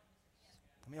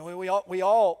 We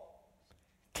all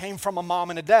came from a mom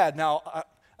and a dad. Now,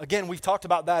 again, we've talked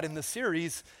about that in the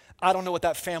series. I don't know what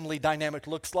that family dynamic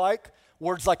looks like.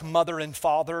 Words like mother and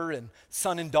father and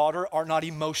son and daughter are not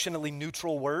emotionally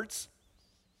neutral words.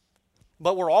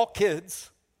 But we're all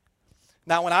kids.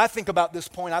 Now, when I think about this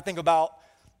point, I think about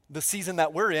the season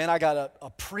that we're in. I got a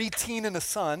preteen and a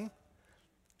son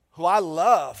who I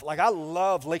love. Like, I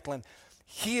love Lakeland.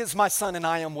 He is my son and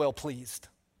I am well pleased.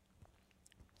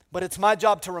 But it's my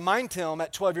job to remind him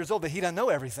at 12 years old that he doesn't know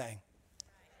everything.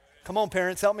 Come on,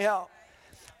 parents, help me out.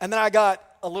 And then I got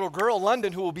a little girl,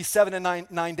 London, who will be 7 and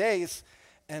 9 days.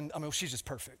 And she's just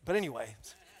perfect. But anyway.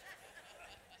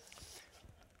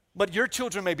 But your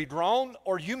children may be grown,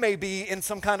 or you may be in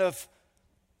some kind of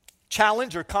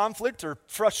challenge or conflict or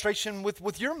frustration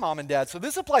with your mom and dad. So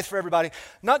this applies for everybody,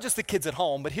 not just the kids at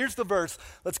home. But here's the verse.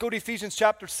 Let's go to Ephesians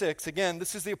chapter 6. Again,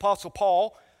 this is the Apostle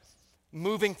Paul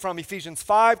moving from Ephesians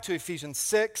 5 to Ephesians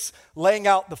 6, laying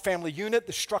out the family unit,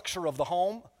 the structure of the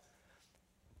home.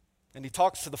 And he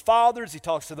talks to the fathers, he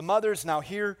talks to the mothers. Now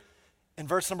here in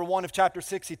verse number 1 of chapter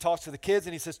 6, he talks to the kids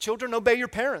and he says, children, obey your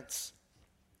parents.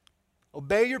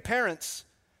 Obey your parents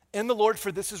in the Lord,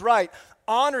 for this is right.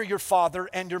 Honor your father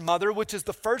and your mother, which is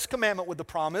the first commandment with the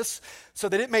promise, so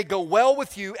that it may go well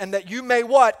with you and that you may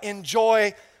what?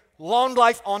 Enjoy long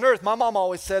life on earth. My mom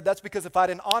always said that's because if I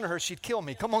didn't honor her, she'd kill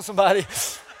me. Come on, somebody.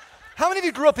 How many of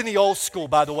you grew up in the old school,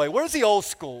 by the way? Where's the old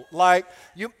school? Like,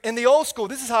 you in the old school,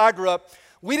 this is how I grew up.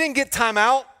 We didn't get time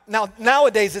out.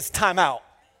 Nowadays, it's time out.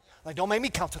 Like, don't make me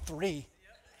count to 3.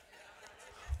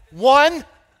 1,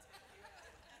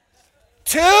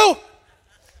 2,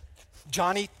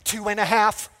 Johnny,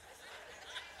 2.5,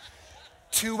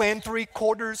 2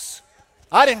 3/4.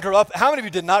 I didn't grow up. How many of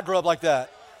you did not grow up like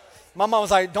that? My mom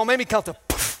was like, don't make me count to.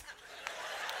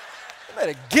 You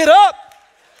better get up.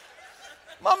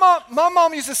 My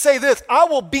mom used to say this, I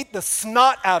will beat the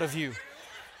snot out of you.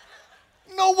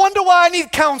 No wonder why I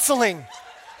need counseling.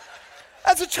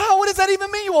 As a child, what does that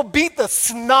even mean? You will beat the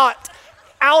snot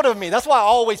out of me. That's why I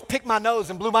always picked my nose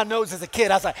and blew my nose as a kid.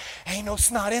 I was like, ain't no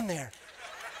snot in there.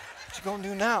 What you gonna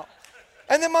do now?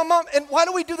 And then my mom, and why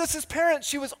do we do this as parents?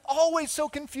 She was always so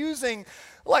confusing,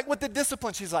 like with the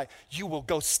discipline. She's like, you will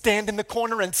go stand in the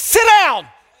corner and sit down.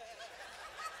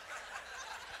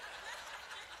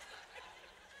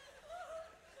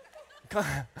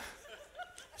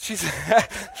 She's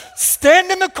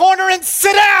stand in the corner and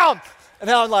sit down. And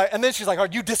then I'm like, and then she's like, are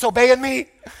you disobeying me?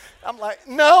 I'm like,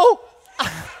 no.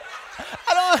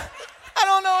 I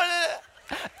don't know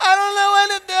what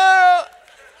to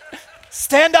do.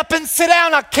 Stand up and sit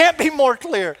down. I can't be more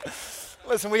clear.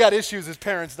 Listen, we got issues as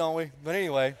parents, don't we? But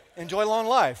anyway, enjoy long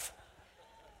life.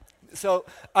 So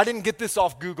I didn't get this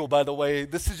off Google, by the way.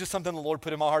 This is just something the Lord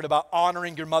put in my heart about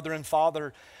honoring your mother and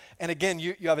father. And again,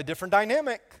 you have a different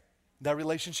dynamic. That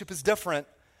relationship is different,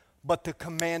 but the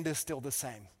command is still the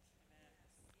same.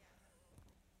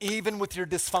 Even with your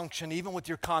dysfunction, even with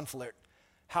your conflict,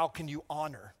 how can you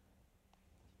honor?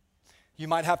 You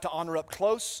might have to honor up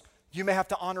close. You may have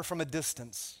to honor from a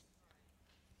distance.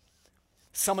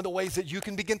 Some of the ways that you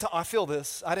can begin to, I feel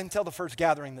this, I didn't tell the first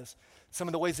gathering this. Some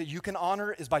of the ways that you can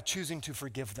honor is by choosing to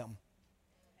forgive them.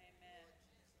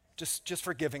 Amen. Just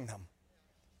forgiving them.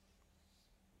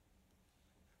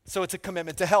 So it's a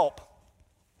commitment to help.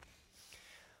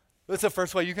 That's the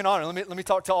first way you can honor. Let me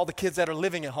talk to all the kids that are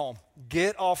living at home.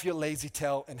 Get off your lazy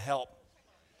tail and help.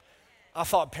 I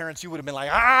thought parents, you would have been like,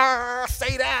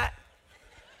 say that.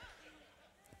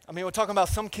 I mean, we're talking about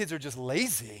some kids are just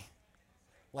lazy.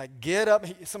 Like, get up.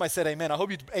 Somebody said amen. I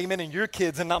hope you amen in your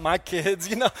kids and not my kids,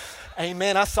 you know.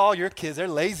 Amen. I saw your kids. They're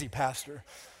lazy, Pastor.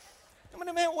 I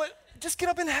mean, man, what? Just get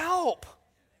up and help.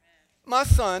 My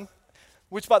son,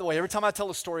 which, by the way, every time I tell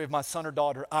a story of my son or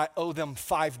daughter, I owe them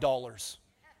 $5.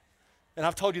 And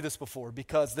I've told you this before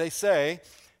because they say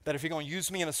that if you're going to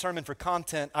use me in a sermon for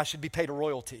content, I should be paid a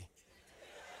royalty.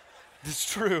 It's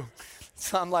true.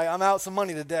 So I'm like, I'm out some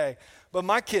money today. But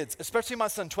my kids, especially my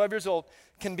son, 12 years old,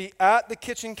 can be at the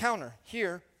kitchen counter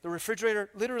here, the refrigerator,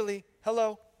 literally,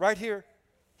 hello, right here.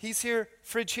 He's here,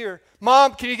 fridge here.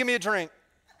 Mom, can you give me a drink?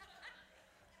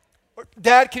 Or,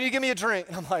 Dad, can you give me a drink?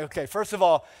 And I'm like, okay, first of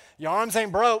all, your arms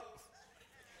ain't broke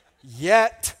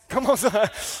yet. Come on, son.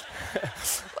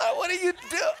 What are you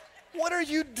doing? What are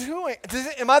you doing?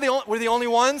 We're the only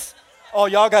ones? Oh,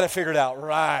 y'all got it figured out.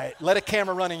 Right. Let a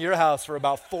camera run in your house for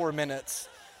about 4 minutes.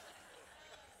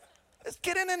 Let's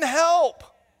get in and help.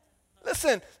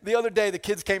 Listen, the other day the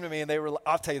kids came to me and they were,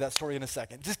 I'll tell you that story in a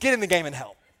second. Just get in the game and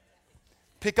help.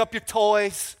 Pick up your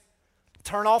toys,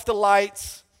 turn off the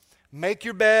lights, make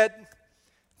your bed.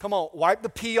 Come on, wipe the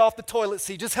pee off the toilet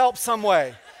seat. Just help some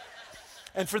way.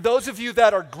 And for those of you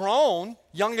that are grown,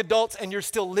 young adults, and you're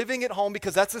still living at home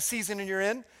because that's the season you're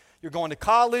in, you're going to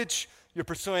college, you're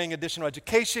pursuing additional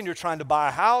education, you're trying to buy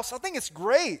a house. I think it's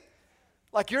great.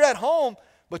 Like you're at home,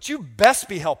 but you best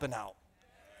be helping out.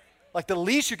 Like the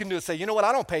least you can do is say, you know what,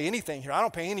 I don't pay anything here. I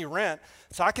don't pay any rent.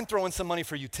 So I can throw in some money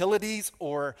for utilities,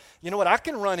 or you know what, I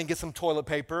can run and get some toilet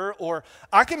paper, or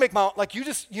I can make my own, like you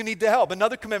need to help.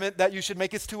 Another commitment that you should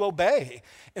make is to obey.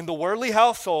 In the worldly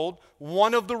household,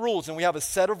 one of the rules, and we have a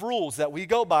set of rules that we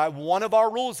go by, one of our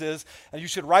rules is, and you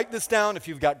should write this down if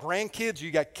you've got grandkids,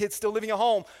 you got kids still living at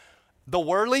home, the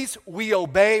Worleys, we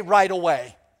obey right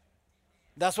away.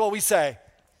 That's what we say.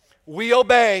 We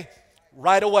obey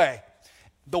right away.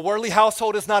 The Worley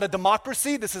household is not a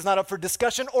democracy. This is not up for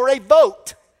discussion or a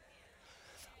vote.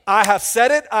 I have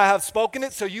said it, I have spoken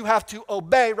it, so you have to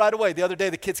obey right away. The other day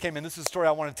the kids came in. This is a story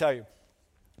I want to tell you.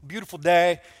 Beautiful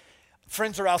day.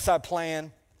 Friends are outside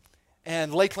playing.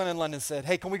 And Lakeland and London said,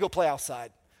 hey, can we go play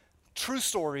outside? True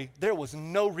story, there was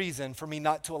no reason for me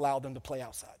not to allow them to play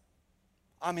outside.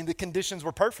 I mean, the conditions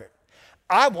were perfect.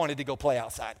 I wanted to go play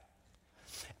outside.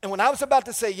 And when I was about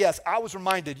to say yes, I was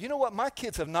reminded, you know what? My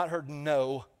kids have not heard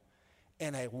no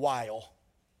in a while.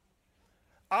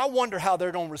 I wonder how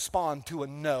they're going to respond to a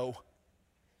no.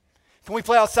 Can we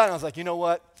play outside? And I was like, you know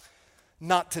what?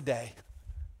 Not today.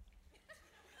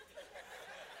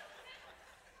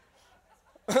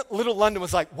 Little London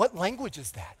was like, what language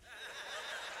is that?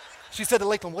 She said to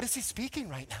Lakeland, what is he speaking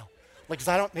right now? Like,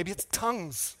 'cause maybe it's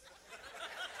tongues.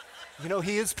 You know,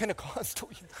 he is Pentecostal.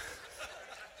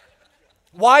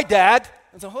 Why, Dad?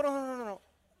 I said, hold on, no.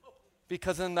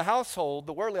 Because in the household,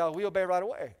 the worldly, we obey right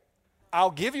away. I'll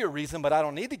give you a reason, but I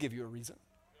don't need to give you a reason.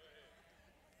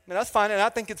 I mean, that's fine, and I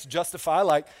think it's justified,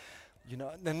 like, you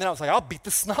know, and then I was like, I'll beat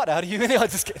the snot out of you. And I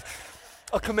just get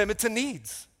a commitment to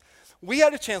needs. We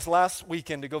had a chance last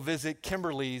weekend to go visit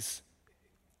Kimberly's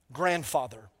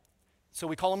grandfather. So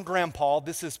we call him Grandpa.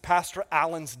 This is Pastor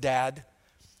Allen's dad.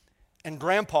 And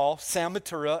Grandpa, Sam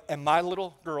Matura, and my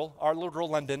little girl, our little girl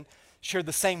London, shared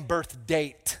the same birth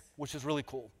date, which is really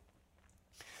cool.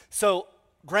 So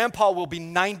Grandpa will be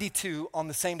 92 on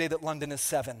the same day that London is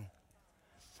 7.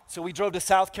 So we drove to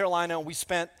South Carolina and we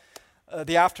spent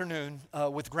the afternoon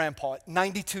with Grandpa,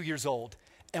 92 years old.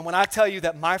 And when I tell you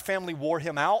that my family wore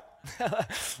him out,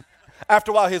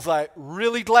 after a while he's like,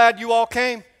 really glad you all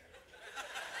came.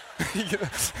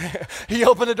 He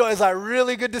opened the door. He's like,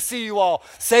 really good to see you all.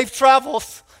 Safe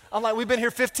travels. I'm like, we've been here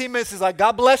 15 minutes. He's like,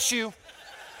 God bless you.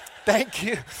 Thank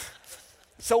you.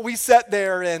 So we sat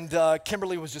there, and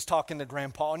Kimberly was just talking to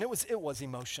Grandpa, and it was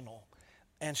emotional.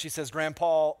 And she says,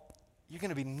 Grandpa, you're going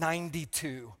to be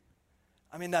 92.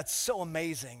 I mean, that's so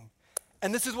amazing.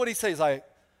 And this is what he says, like,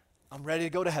 I'm ready to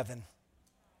go to heaven.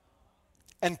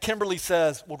 And Kimberly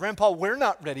says, well, Grandpa, we're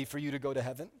not ready for you to go to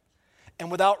heaven. And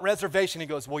without reservation, he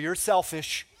goes, well, you're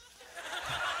selfish.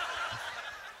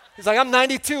 He's like, I'm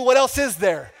 92. What else is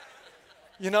there?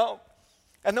 You know?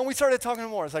 And then we started talking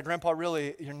more. It's like, Grandpa,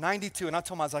 really, you're 92. And I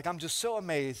told him, I was like, I'm just so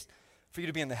amazed for you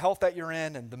to be in the health that you're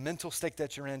in and the mental state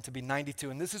that you're in to be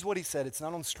 92. And this is what he said. It's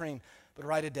not on the screen, but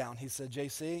write it down. He said,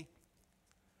 JC,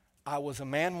 I was a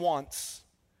man once,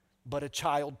 but a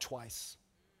child twice.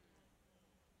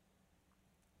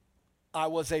 I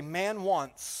was a man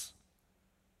once,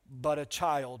 but a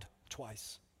child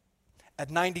twice.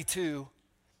 At 92,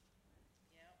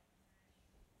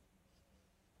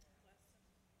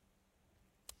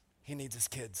 he needs his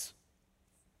kids.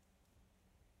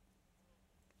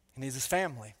 He needs his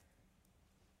family.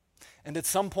 And at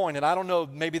some point, and I don't know,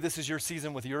 maybe this is your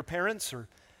season with your parents, or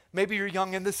maybe you're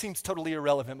young and this seems totally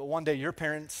irrelevant, but one day your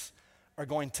parents are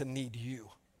going to need you.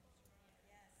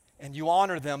 And you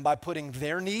honor them by putting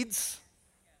their needs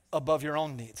above your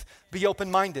own needs. Be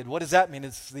open-minded. What does that mean?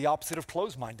 It's the opposite of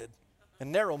closed-minded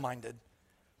and narrow-minded.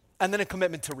 And then a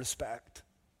commitment to respect.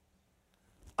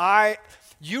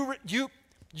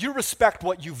 You respect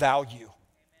what you value.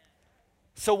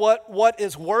 So what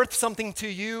is worth something to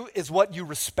you is what you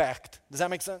respect. Does that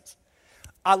make sense?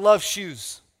 I love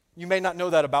shoes. You may not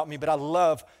know that about me, but I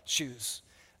love shoes.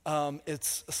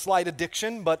 It's a slight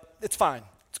addiction, but it's fine.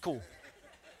 It's cool.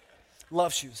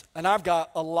 Love shoes. And I've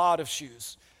got a lot of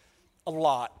shoes. A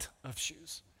lot of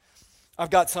shoes.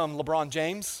 I've got some LeBron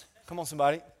James. Come on,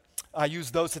 somebody. I use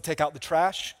those to take out the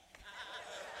trash.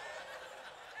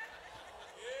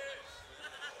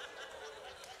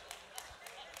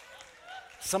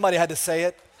 Somebody had to say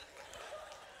it.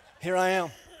 Here I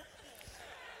am.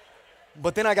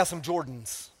 But then I got some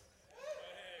Jordans.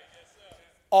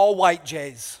 All white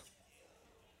J's.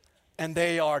 And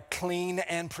they are clean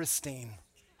and pristine.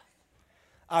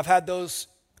 I've had those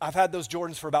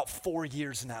Jordans for about 4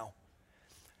 years now.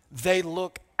 They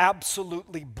look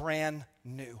absolutely brand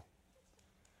new.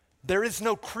 There is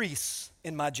no crease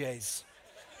in my J's.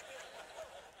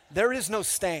 There is no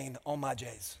stain on my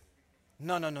J's.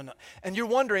 No. And you're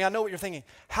wondering, I know what you're thinking,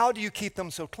 how do you keep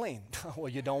them so clean? Well,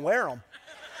 you don't wear them.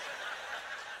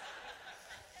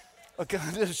 Okay,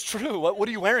 it's true. What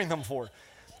are you wearing them for?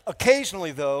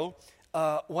 Occasionally, though,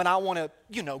 when I want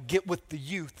to, get with the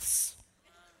youths,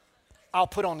 I'll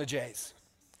put on the J's.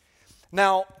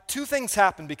 Now, 2 things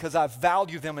happen because I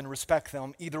value them and respect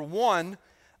them. Either one,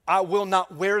 I will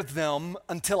not wear them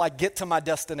until I get to my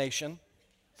destination.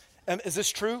 Is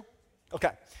this true?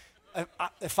 Okay.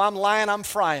 If I'm lying, I'm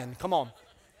frying. Come on.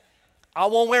 I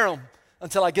won't wear them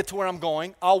until I get to where I'm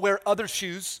going. I'll wear other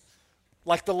shoes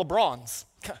like the LeBrons.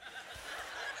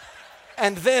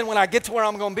 And then when I get to where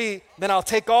I'm going to be, then I'll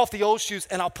take off the old shoes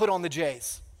and I'll put on the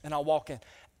J's and I'll walk in.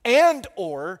 And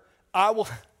or I will,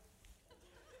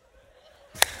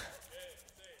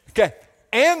 okay,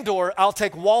 and or I'll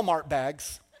take Walmart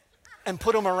bags and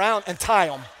put them around and tie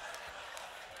them.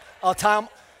 I'll tie them.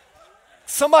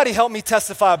 Somebody help me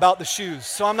testify about the shoes,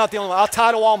 so I'm not the only one. I'll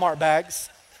tie the Walmart bags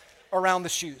around the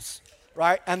shoes,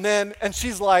 right? And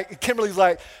she's like, Kimberly's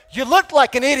like, you look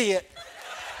like an idiot.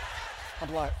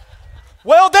 I'm like,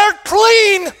 well, they're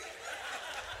clean.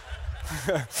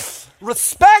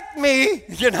 Respect me,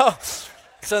 you know.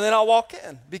 So then I'll walk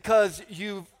in because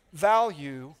you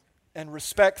value and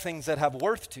respect things that have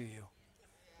worth to you.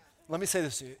 Let me say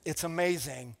this to you. It's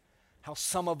amazing how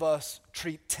some of us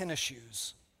treat tennis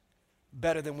shoes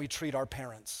better than we treat our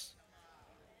parents.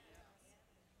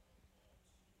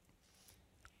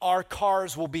 Our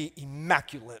cars will be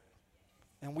immaculate,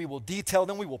 and we will detail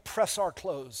them. We will press our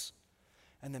clothes,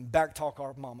 and then backtalk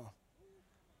our mama.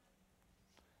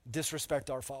 Disrespect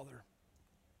our father.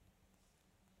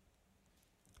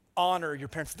 Honor your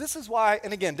parents. This is why,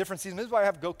 and again, different season. This is why I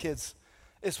have Go Kids.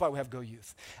 This is why we have Go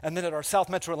Youth. And then at our South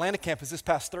Metro Atlanta campus this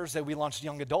past Thursday, we launched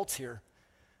Young Adults here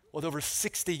with over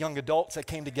 60 young adults that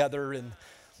came together, and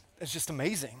it's just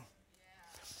amazing.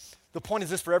 The point is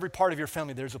this: for every part of your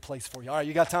family, there's a place for you. All right,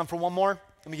 you got time for one more?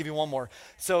 Let me give you one more.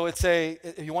 So if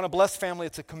you want a blessed family,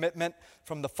 it's a commitment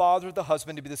from the father or the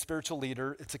husband to be the spiritual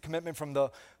leader. It's a commitment from the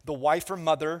wife or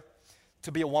mother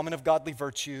to be a woman of godly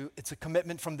virtue. It's a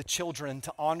commitment from the children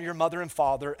to honor your mother and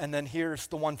father. And then here's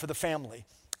the one for the family.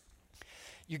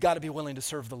 You got to be willing to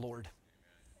serve the Lord.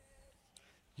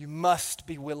 You must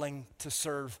be willing to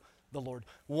serve the Lord.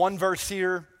 One verse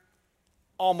here,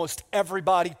 almost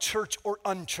everybody, church or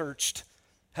unchurched,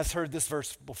 has heard this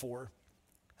verse before.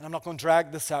 And I'm not going to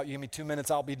drag this out. You give me 2 minutes,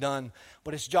 I'll be done.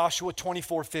 But it's Joshua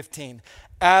 24:15.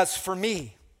 As for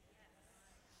me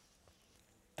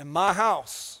and my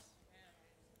house,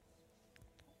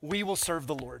 we will serve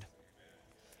the Lord.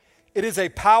 It is a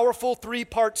powerful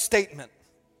 3-part statement.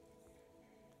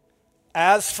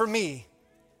 As for me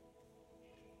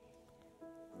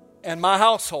and my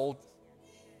household,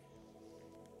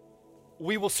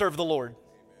 we will serve the Lord.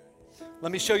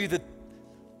 Let me show you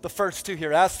the first two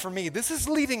here. As for me, this is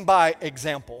leading by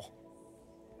example.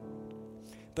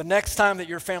 The next time that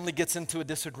your family gets into a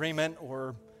disagreement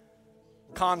or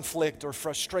conflict or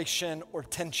frustration or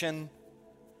tension,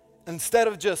 instead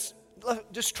of just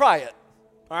try it,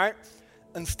 all right?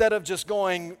 Instead of just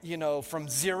going, from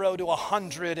 0 to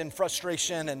 100 in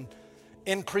frustration and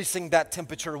increasing that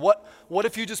temperature, what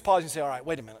if you just pause and say, all right,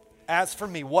 wait a minute. As for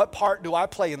me, what part do I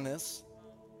play in this?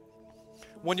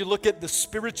 When you look at the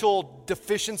spiritual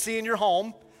deficiency in your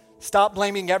home, stop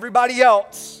blaming everybody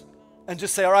else and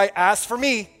just say, all right, as for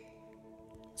me.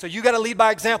 So you got to lead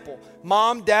by example.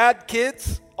 Mom, dad,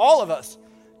 kids, all of us.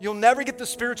 You'll never get the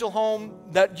spiritual home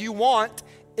that you want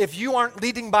if you aren't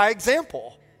leading by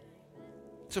example.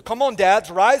 So come on, dads,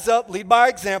 rise up, lead by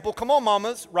example. Come on,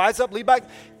 mamas, rise up, lead by.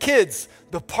 Kids,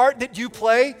 the part that you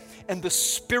play and the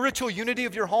spiritual unity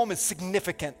of your home is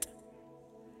significant.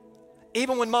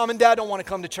 Even when mom and dad don't want to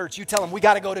come to church, you tell them, we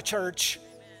got to go to church.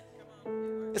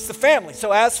 It's the family.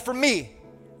 So as for me,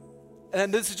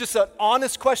 and this is just an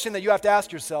honest question that you have to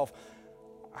ask yourself,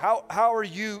 how are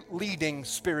you leading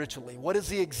spiritually? What is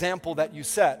the example that you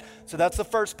set? So that's the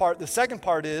first part. The second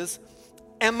part is,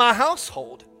 and my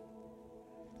household.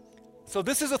 So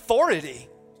this is authority.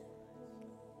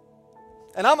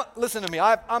 And listen to me,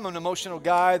 I'm an emotional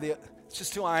guy. It's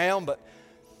just who I am, but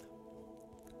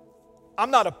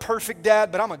I'm not a perfect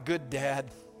dad, but I'm a good dad.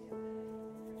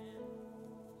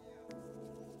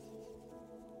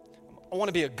 I want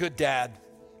to be a good dad.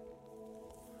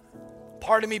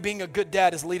 Part of me being a good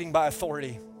dad is leading by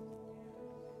authority.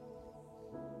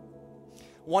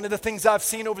 One of the things I've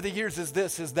seen over the years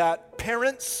is that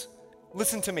parents,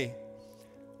 listen to me,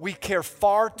 we care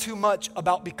far too much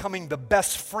about becoming the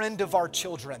best friend of our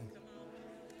children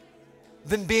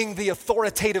than being the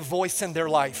authoritative voice in their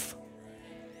life.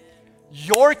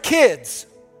 Your kids,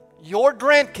 your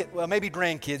grandkids, well, maybe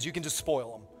grandkids, you can just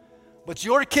spoil them. But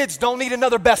your kids don't need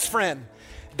another best friend.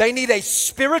 They need a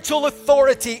spiritual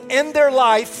authority in their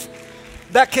life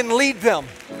that can lead them.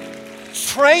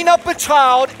 Train up a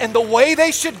child in the way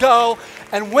they should go,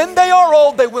 and when they are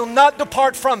old, they will not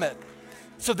depart from it.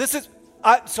 So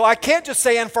I can't just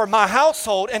say, and for my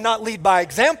household, and not lead by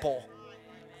example.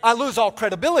 I lose all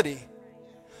credibility.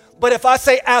 But if I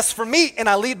say, as for me, and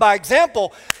I lead by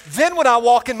example, then when I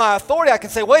walk in my authority, I can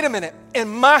say, wait a minute, in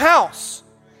my house,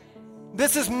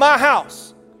 this is my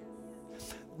house.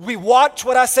 We watch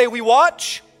what I say we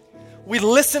watch. We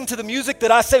listen to the music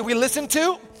that I say we listen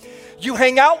to. You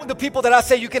hang out with the people that I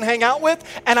say you can hang out with,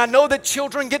 and I know that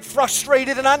children get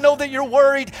frustrated, and I know that you're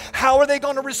worried. How are they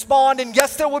going to respond? And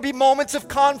yes, there will be moments of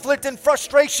conflict and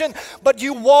frustration, but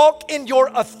you walk in your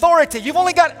authority. You've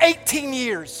only got 18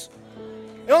 years.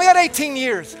 You only got 18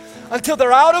 years until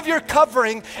they're out of your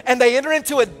covering and they enter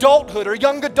into adulthood or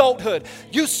young adulthood.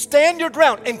 You stand your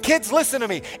ground. And kids, listen to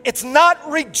me. It's not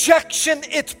rejection,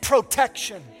 it's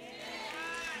protection.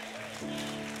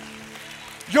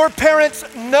 Your parents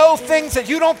know things that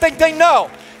you don't think they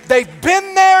know. They've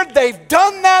been there, they've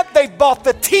done that, they've bought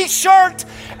the t-shirt,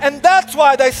 and that's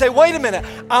why they say, wait a minute,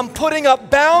 I'm putting up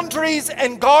boundaries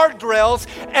and guardrails,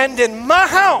 and in my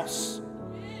house,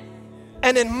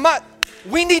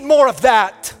 we need more of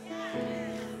that.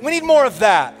 We need more of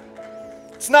that.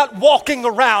 It's not walking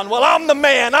around, well, I'm the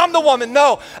man, I'm the woman.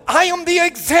 No, I am the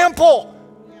example.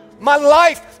 My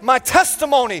life, my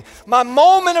testimony, my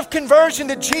moment of conversion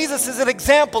to Jesus is an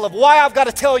example of why I've got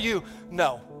to tell you,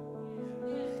 no.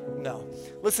 No.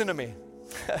 Listen to me.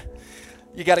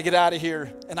 You got to get out of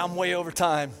here, and I'm way over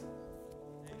time.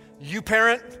 You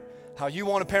parent how you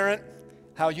want to parent,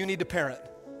 how you need to parent.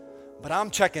 But I'm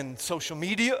checking social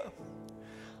media.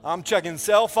 I'm checking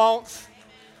cell phones.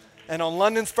 And on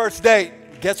London's first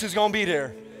date, guess who's going to be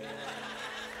there?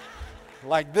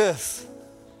 Like this.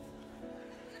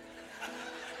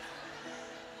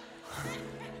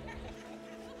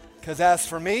 Because as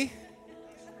for me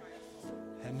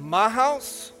and my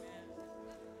house,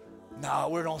 no,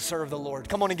 we're going to serve the Lord.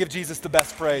 Come on and give Jesus the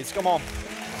best praise. Come on.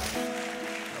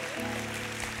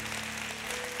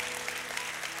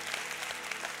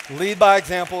 Lead by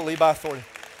example, lead by authority.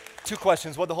 2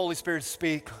 questions. What did the Holy Spirit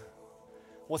speak?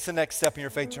 What's the next step in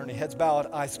your faith journey? Heads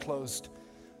bowed, eyes closed.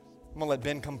 I'm going to let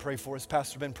Ben come pray for us.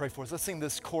 Pastor Ben, pray for us. Let's sing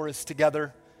this chorus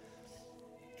together.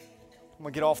 I'm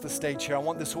going to get off the stage here. I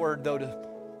want this word, though, to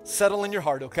settle in your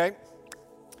heart, okay?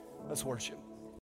 Let's worship.